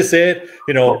 best way to say it,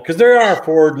 because there are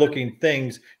forward-looking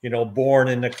things, born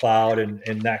in the cloud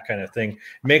and that kind of thing. It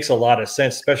makes a lot of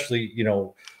sense, especially,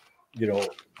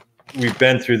 we've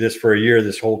been through this for a year,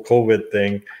 this whole COVID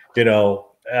thing,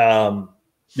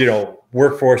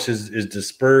 workforce is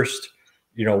dispersed.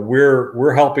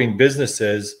 we're helping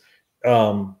businesses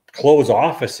close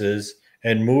offices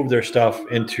and move their stuff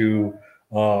into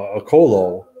a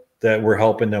colo that we're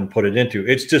helping them put it into.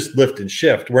 It's just lift and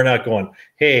shift. We're not going,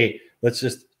 hey, let's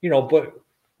just,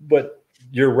 but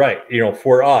you're right,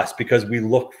 for us, because we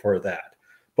look for that.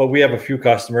 But we have a few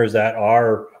customers that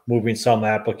are moving some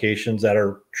applications that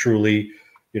are truly,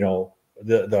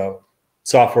 the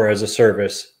software as a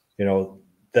service,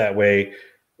 that way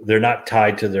they're not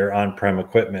tied to their on-prem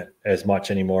equipment as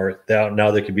much anymore.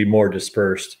 Now they can be more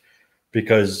dispersed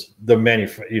because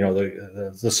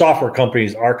the software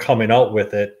companies are coming out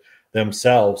with it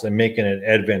themselves and making it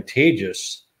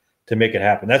advantageous to make it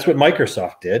happen. That's what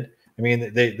Microsoft did. I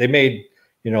mean, they made,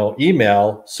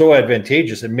 email so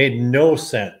advantageous. It made no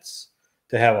sense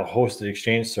to have a hosted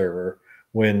Exchange server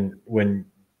when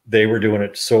they were doing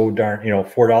it so darn,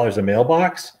 $4 a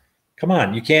mailbox. Come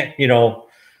on, you can't,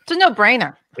 it's a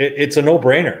no-brainer. It's a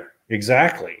no-brainer.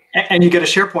 Exactly. And you get a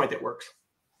SharePoint that works.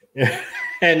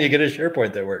 And you get a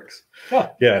SharePoint that works. Yeah.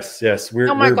 Yes.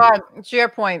 Oh my God,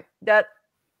 SharePoint.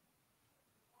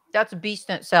 That's a beast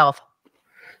in itself.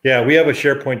 Yeah, we have a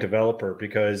SharePoint developer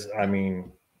because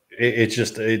it's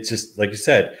just like you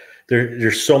said,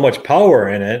 there's so much power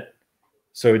in it.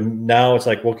 So now it's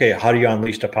like, okay, how do you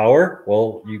unleash the power?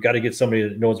 Well, you got to get somebody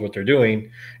that knows what they're doing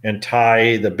and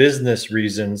tie the business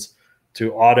reasons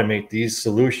to automate these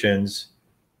solutions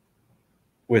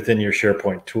within your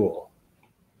SharePoint tool.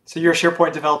 So your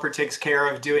SharePoint developer takes care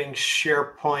of doing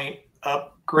SharePoint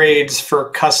upgrades for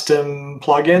custom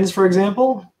plugins, for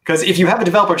example? Because if you have a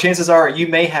developer, chances are you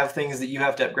may have things that you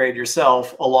have to upgrade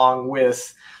yourself along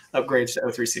with upgrades to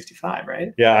O365,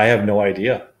 right? Yeah, I have no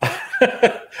idea.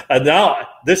 And now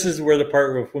this is where the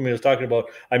part where Fumi was talking about,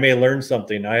 I may learn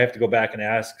something. I have to go back and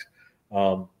ask,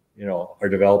 our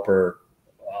developer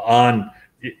on,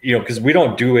 because we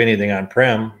don't do anything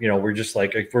on-prem. We're just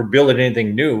like, if we're building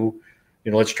anything new,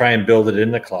 let's try and build it in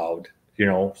the cloud,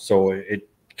 so it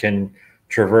can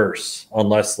traverse,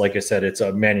 unless, like I said, it's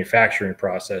a manufacturing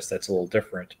process that's a little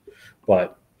different.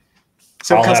 But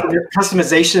so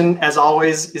customization, as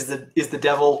always, is the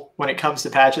devil when it comes to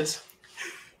patches.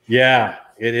 Yeah,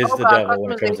 it is the devil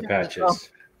when it comes to patches.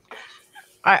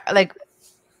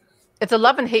 It's a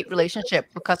love and hate relationship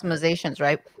with customizations,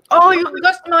 right? Oh, you can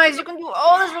customize, you can do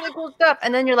all this really cool stuff,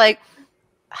 and then you're like,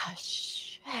 oh,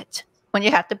 shit, when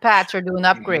you have to patch or do an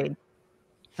upgrade.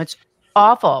 It's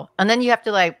awful. And then you have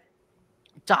to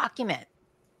document.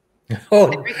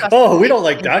 Oh, we don't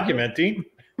like documenting.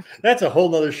 That's a whole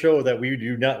nother show that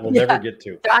we'll never get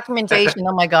to. Documentation.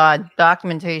 Oh my God.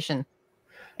 Documentation.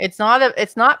 It's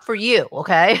not for you.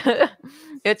 Okay.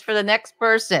 It's for the next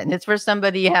person. It's for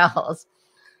somebody else.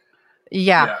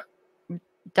 Yeah.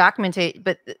 Documentate.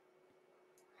 But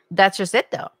that's just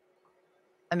it though.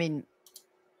 The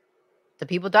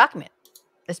people document,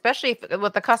 especially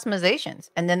with the customizations.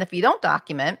 And then if you don't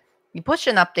document, you push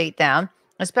an update down,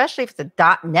 especially if it's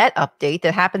a .NET update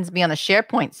that happens to be on a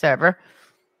SharePoint server.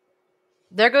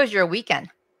 There goes your weekend.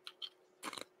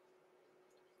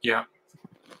 Yeah,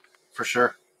 for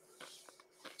sure.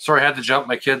 Sorry, I had to jump.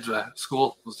 My kid's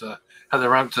school had to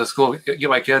run to school, get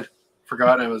my kid.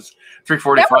 Forgot it was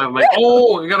 3:45. I'm like,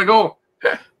 oh, you gotta go.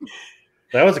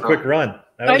 That was a quick run.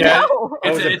 That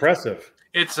was impressive.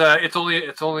 It's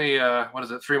only what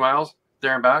is it, 3 miles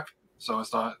there and back. So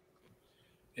it's not.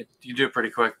 You do it pretty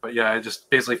quick, but yeah, it just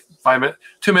basically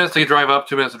 2 minutes to drive up,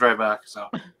 2 minutes to drive back. So.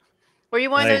 Were you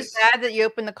one of those dads that you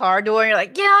open the car door and you're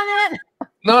like, get on in?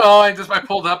 No, I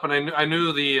pulled up and I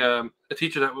knew the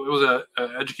teacher that was a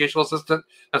educational assistant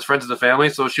that's friends of the family,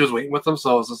 so she was waiting with them.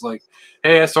 So I was just like,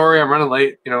 hey, sorry, I'm running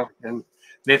late, And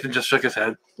Nathan just shook his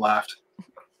head, laughed.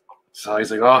 So he's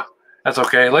like, oh, that's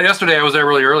okay. Like yesterday, I was there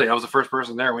really early. I was the first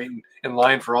person there, waiting in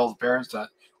line for all the parents that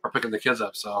were picking the kids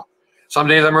up. So some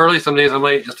days I'm early, some days I'm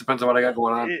late. Just depends on what I got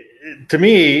going on. To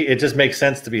me, it just makes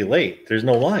sense to be late. There's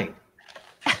no line.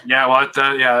 Yeah, well,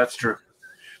 that's true.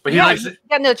 But he likes it. You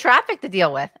got no traffic to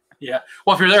deal with. Yeah.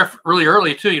 Well, if you're there really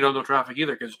early too, you don't know traffic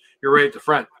either because you're right at the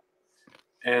front,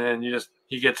 and then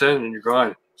he gets in and you're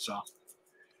gone. So,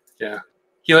 yeah,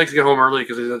 he likes to get home early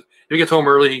because if he gets home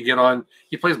early, he can get on.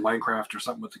 He plays Minecraft or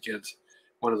something with the kids.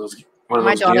 One of those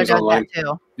My daughter games does online. that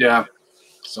too. Yeah.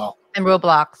 So. And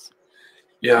Roblox.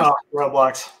 Yeah. Oh,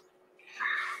 Roblox.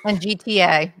 And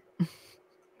GTA.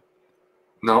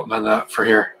 No, none of that for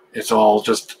here. It's all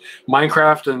just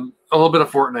Minecraft and a little bit of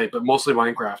Fortnite, but mostly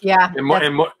Minecraft. Yeah. And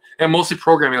mostly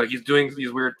programming. Like he's doing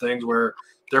these weird things where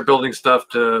they're building stuff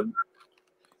to.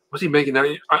 What's he making now?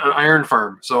 An iron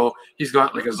farm. So he's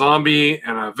got like a zombie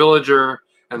and a villager,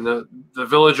 and the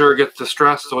villager gets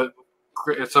distressed, so it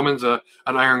it summons an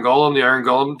iron golem. The iron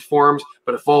golem forms,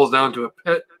 but it falls down to a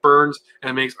pit, burns,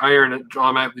 and makes iron. It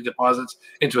automatically deposits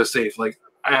into a safe. Like,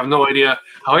 I have no idea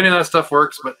how any of that stuff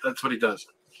works, but that's what he does.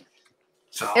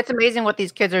 So It's amazing what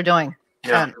these kids are doing.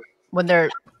 Yeah. When they're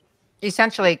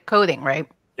essentially coding, right?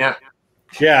 Yeah.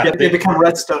 Yeah. They become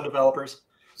redstone developers.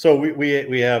 So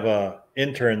we have a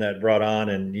intern that brought on,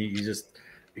 and he's just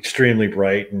extremely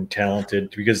bright and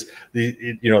talented because the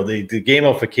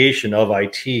gamification of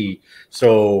IT.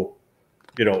 So,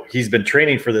 he's been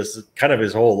training for this kind of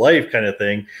his whole life kind of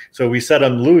thing. So we set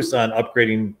him loose on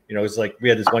upgrading. It's like we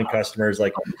had this one customer who's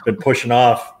like been pushing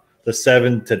off the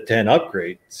 7 to 10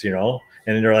 upgrades,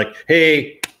 and they're like,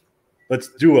 hey, let's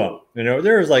do them.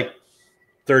 There's like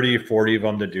 30 or 40 of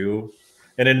them to do.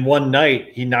 And in one night,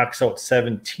 he knocks out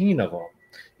 17 of them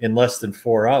in less than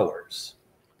 4 hours.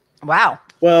 Wow.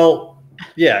 Well,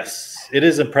 yes, it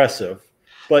is impressive.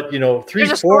 But, 3,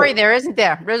 There's a story there, isn't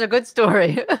there? There's a good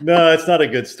story. No, it's not a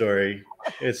good story.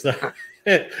 It's not.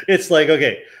 It's like,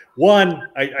 okay, one,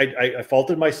 I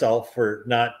faulted myself for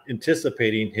not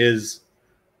anticipating his,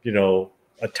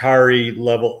 Atari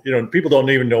level. People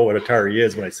don't even know what Atari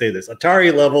is when I say this.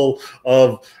 Atari level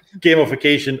of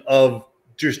gamification of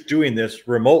just doing this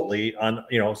remotely on,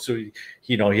 so,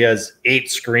 he has 8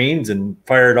 screens and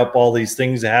fired up all these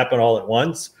things that happen all at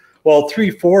once. Well,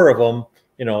 3, 4 of them,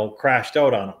 crashed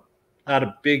out on him. Not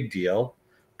a big deal,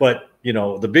 but,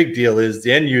 the big deal is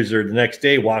the end user the next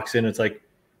day walks in and it's like,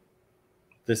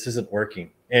 this isn't working.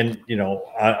 And,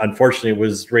 unfortunately it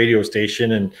was radio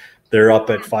station and they're up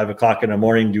at 5 o'clock in the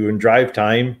morning doing drive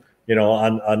time,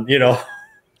 and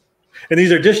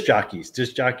these are disc jockeys,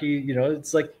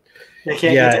 it's like, they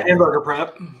can't get to hamburger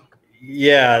prep.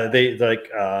 Yeah,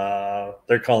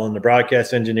 they're calling the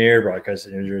broadcast engineer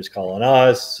is calling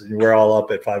us, and we're all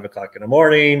up at 5 o'clock in the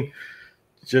morning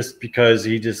just because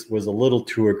he just was a little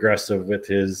too aggressive with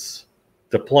his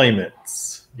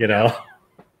deployments,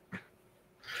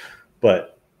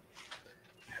 But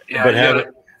yeah,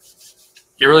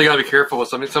 you really got to be careful with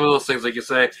some of those things, like you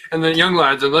say. And the young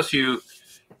lads, the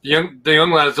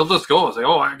young lads, they'll just go and say,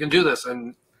 "Oh, I can do this,"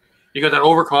 and you got that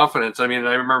overconfidence. I mean,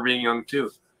 I remember being young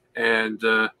too, and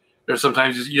there's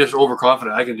sometimes you're just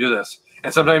overconfident. I can do this,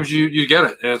 and sometimes you get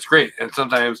it, and it's great, and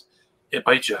sometimes it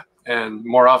bites you. And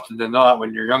more often than not,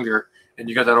 when you're younger and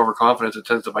you got that overconfidence, it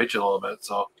tends to bite you a little bit.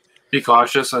 So be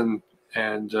cautious, and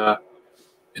it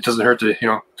doesn't hurt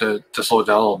to slow it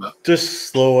down a little bit.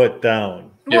 Just slow it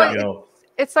down. Yeah,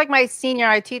 it's like my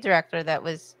senior IT director that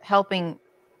was helping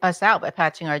us out by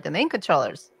patching our domain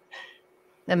controllers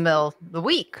in the middle of the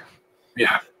week.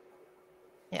 Yeah.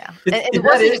 Yeah. And it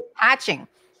wasn't just patching.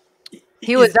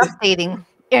 He was updating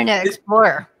Internet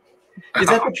Explorer. Does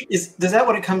that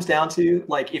what it comes down to?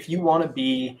 Like, if you want to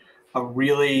be a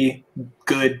really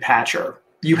good patcher,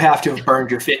 you have to have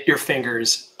burned your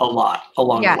fingers a lot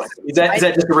along the way. Is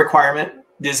that just a requirement?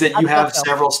 Is that you have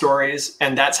several stories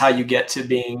and that's how you get to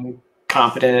being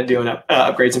competent at doing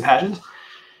upgrades and patches?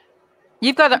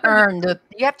 You've got to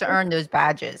you have to earn those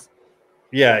badges.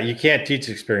 Yeah, you can't teach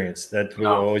experience. That's what it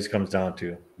always comes down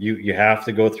to. You have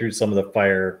to go through some of the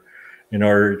fire in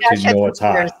order to know it's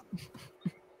hot.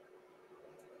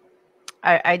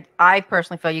 I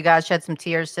personally feel you guys shed some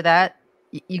tears to that.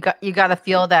 You got to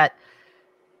feel that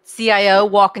CIO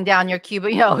walking down your cube,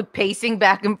 pacing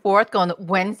back and forth, going,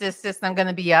 "When's this system going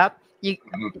to be up?" You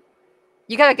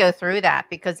got to go through that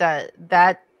because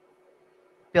that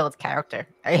builds character.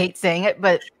 I hate saying it,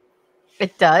 but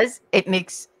it does. It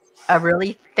makes a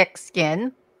really thick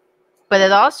skin, but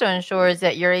it also ensures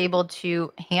that you're able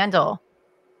to handle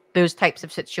those types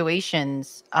of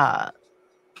situations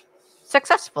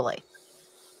successfully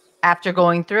after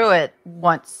going through it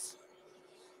once,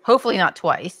 hopefully not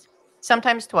twice,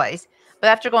 sometimes twice, but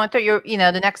after going through,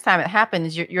 the next time it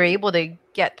happens, you're able to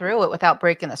get through it without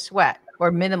breaking a sweat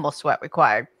or minimal sweat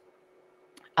required.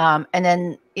 And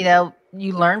then,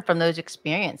 you learn from those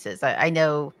experiences. I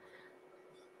know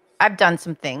I've done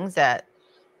some things that,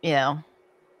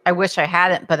 I wish I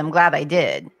hadn't, but I'm glad I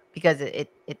did because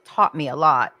it taught me a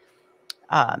lot,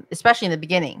 especially in the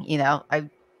beginning. I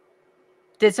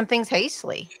did some things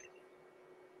hastily,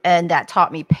 and that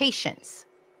taught me patience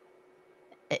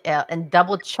and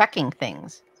double checking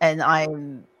things. And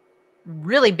I'm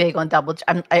really big on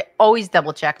I always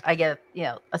double check. I get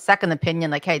a second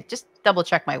opinion, like, hey, just double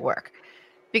check my work,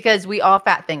 because we all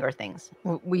fat finger things.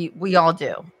 We all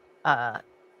do.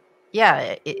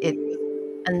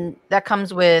 And that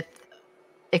comes with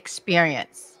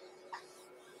experience.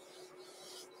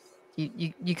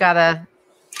 You gotta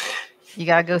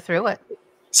go through it.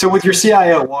 So with your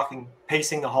CIO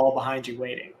pacing the hall behind you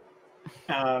waiting,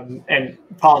 and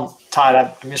Paul and Todd,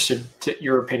 I'm interested to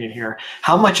your opinion here.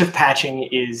 How much of patching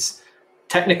is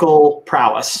technical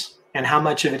prowess and how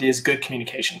much of it is good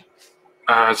communication?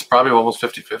 It's probably almost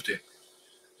 50-50.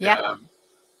 Yeah.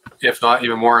 If not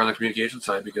even more on the communication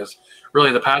side, because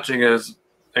really the patching is,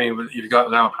 I mean, you've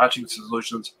got now patching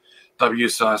solutions,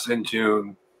 WSUS,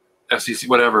 Intune, SCC,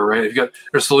 whatever, right?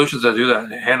 There's solutions that do that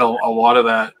and handle a lot of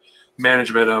that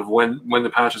management of when the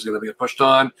patch is going to get pushed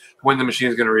on, when the machine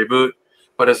is going to reboot.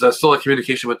 But it's still a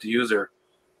communication with the user.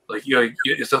 Like,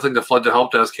 it's nothing to flood the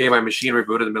help desk. Hey, my machine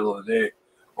rebooted in the middle of the day,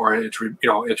 or it's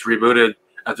rebooted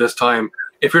at this time.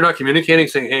 If you're not communicating,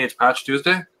 saying, hey, it's Patch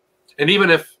Tuesday, and even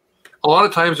if a lot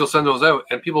of times you'll send those out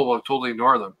and people will totally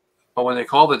ignore them. But when they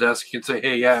call the desk, you can say,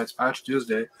 hey, yeah, it's Patch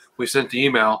Tuesday. We sent the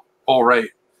email. All right.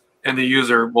 And the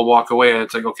user will walk away and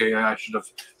it's like, okay, I should have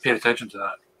paid attention to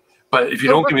that. But if you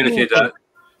don't communicate that,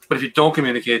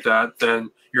 then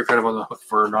you're kind of on the hook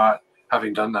for not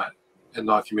having done that and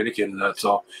not communicated that.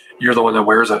 So you're the one that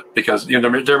wears it because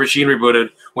their machine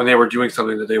rebooted when they were doing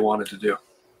something that they wanted to do.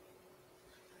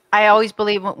 I always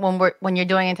believe when you're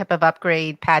doing a type of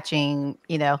upgrade, patching,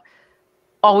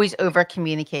 always over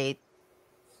communicate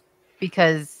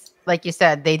because, like you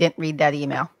said, they didn't read that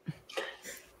email.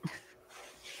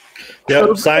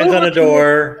 Yep, signs on a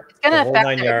door. It's gonna the whole affect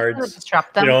 9 it. yards. It's gonna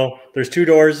disrupt them. There's 2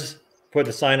 doors. Put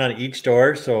a sign on each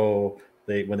door, so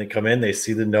when they come in, they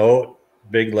see the note,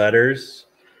 big letters.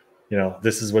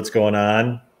 This is what's going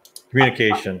on.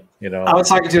 Communication. I was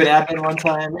talking to an admin one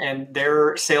time, and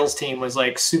their sales team was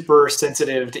like super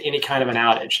sensitive to any kind of an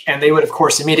outage, and they would, of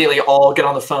course, immediately all get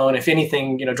on the phone if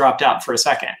anything dropped out for a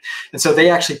second. And so they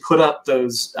actually put up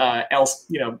those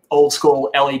old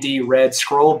school LED red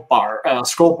scroll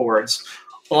boards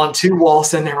on 2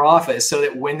 walls in their office, so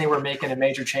that when they were making a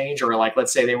major change, or like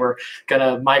let's say they were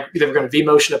gonna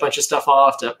vMotion a bunch of stuff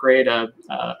off to upgrade a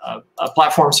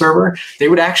platform server, they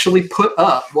would actually put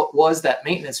up what was that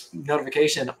maintenance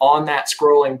notification on that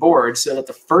scrolling board, so that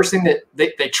the first thing that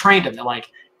they trained them, they're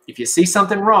like, if you see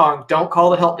something wrong, don't call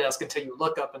the help desk until you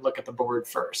look up and look at the board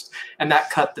first. And that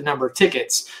cut the number of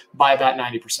tickets by about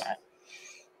 90%.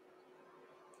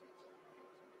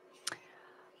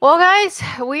 Well, guys,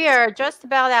 we are just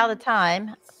about out of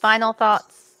time. Final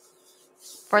thoughts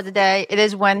for the day. It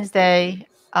is Wednesday.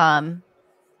 I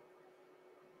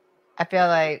feel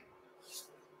like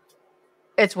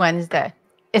it's Wednesday.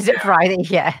 Is it Friday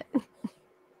yet?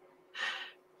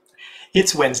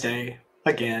 It's Wednesday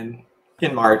again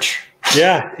in March.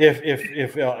 Yeah,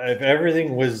 if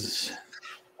everything was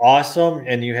awesome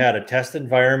and you had a test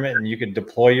environment and you could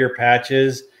deploy your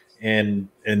patches and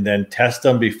then test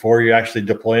them before you actually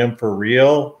deploy them for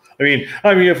real. I mean,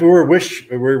 if we're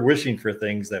wishing for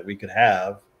things that we could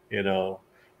have, those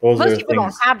Most are people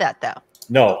things. don't have that, though.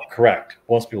 No, correct.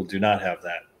 Most people do not have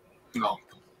that. No.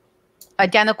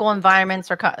 Identical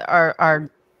environments are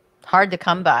hard to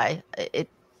come by. It's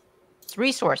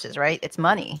resources, right? It's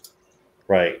money.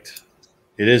 Right.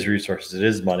 It is resources. It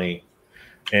is money,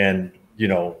 and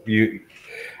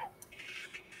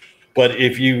But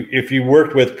if you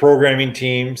worked with programming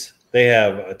teams, they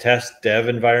have a test dev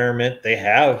environment. They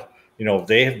have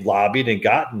lobbied and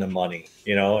gotten the money.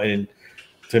 And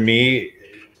to me,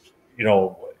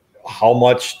 how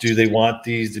much do they want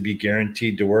these to be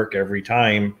guaranteed to work every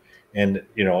time? And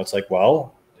it's like,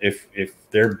 well, if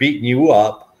they're beating you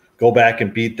up, go back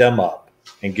and beat them up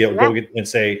and go get and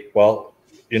say, well,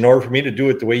 in order for me to do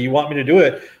it the way you want me to do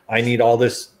it, I need all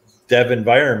this dev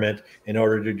environment in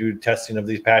order to do testing of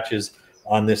these patches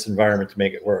on this environment to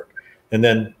make it work. And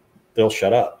then they'll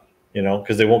shut up,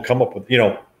 because they won't come up with,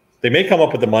 they may come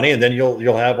up with the money, and then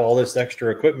you'll have all this extra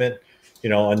equipment,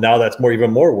 and now that's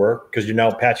even more work because you're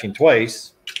now patching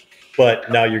twice, but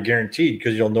now you're guaranteed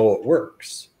because you'll know it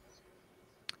works.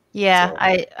 Yeah, So.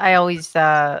 I always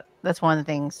that's one of the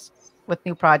things with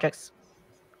new projects,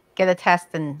 get a test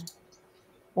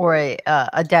or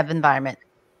a dev environment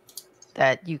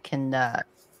that you can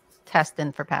test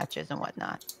in for patches and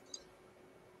whatnot.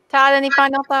 Todd, any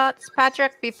final thoughts?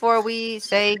 Patrick, before we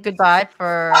say goodbye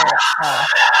for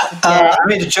I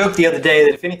made a joke the other day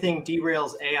that if anything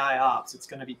derails AI ops, it's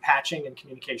going to be patching and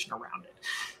communication around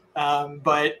it.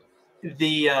 But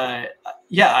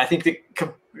I think the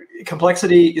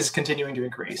complexity is continuing to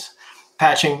increase.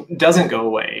 Patching doesn't go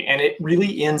away, and it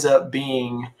really ends up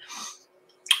being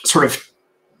sort of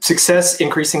success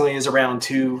increasingly is around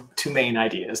two main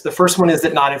ideas. The first one is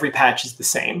that not every patch is the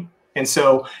same. And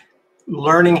so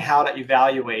learning how to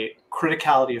evaluate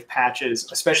criticality of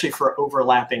patches, especially for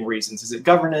overlapping reasons. Is it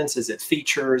governance? Is it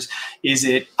features? Is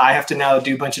it, I have to now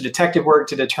do a bunch of detective work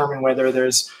to determine whether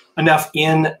there's enough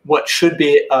in what should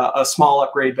be a small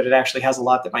upgrade, but it actually has a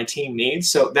lot that my team needs.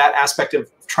 So that aspect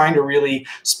of trying to really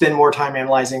spend more time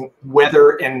analyzing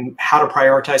whether and how to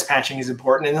prioritize patching is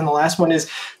important. And then the last one is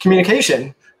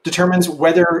communication determines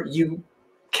whether you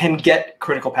can get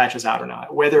critical patches out or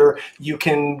not, whether you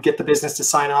can get the business to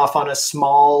sign off on a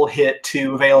small hit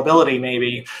to availability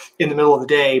maybe in the middle of the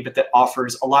day, but that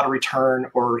offers a lot of return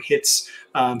or hits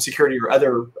security or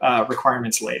other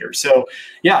requirements later. So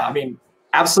yeah, I mean,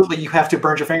 absolutely, you have to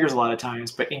burn your fingers a lot of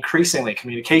times, but increasingly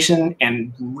communication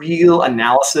and real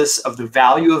analysis of the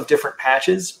value of different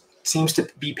patches seems to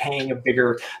be paying a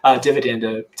bigger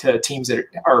dividend to teams that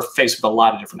are faced with a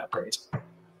lot of different upgrades.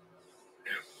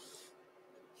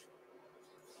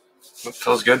 That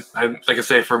feels good. Like I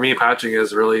say, for me, patching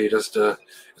is really just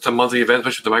it's a monthly event,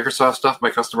 especially with the Microsoft stuff. My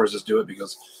customers just do it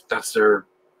because that's their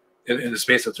in the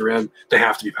space that they're in. They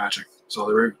have to be patching,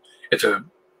 so it's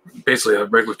basically a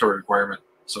regulatory requirement.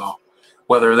 So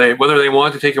whether they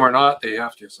want to take them or not, they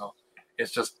have to. So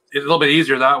it's a little bit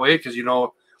easier that way because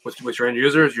with your end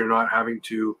users, you're not having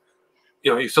to,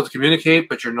 you still have to communicate,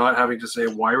 but you're not having to say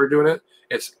why we're doing it.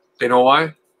 They know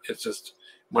why. It's just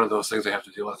one of those things they have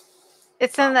to deal with.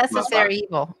 It's a necessary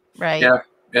evil, right? Yeah,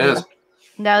 it is.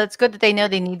 No, it's good that they know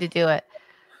they need to do it.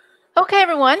 Okay,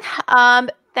 everyone.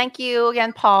 Thank you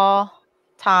again, Paul,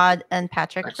 Todd, and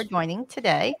Patrick for joining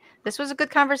today. This was a good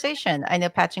conversation. I know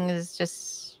patching is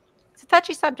it's a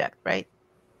touchy subject, right?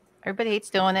 Everybody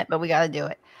hates doing it, but we got to do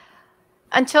it.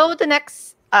 Until the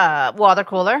next water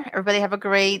cooler, everybody have a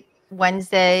great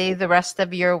Wednesday, the rest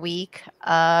of your week,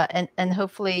 and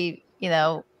hopefully,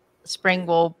 spring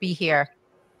will be here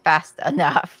fast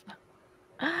enough.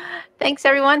 Thanks,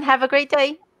 everyone. Have a great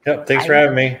day. Yep. Thanks Bye. for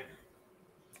having me.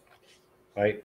 Bye.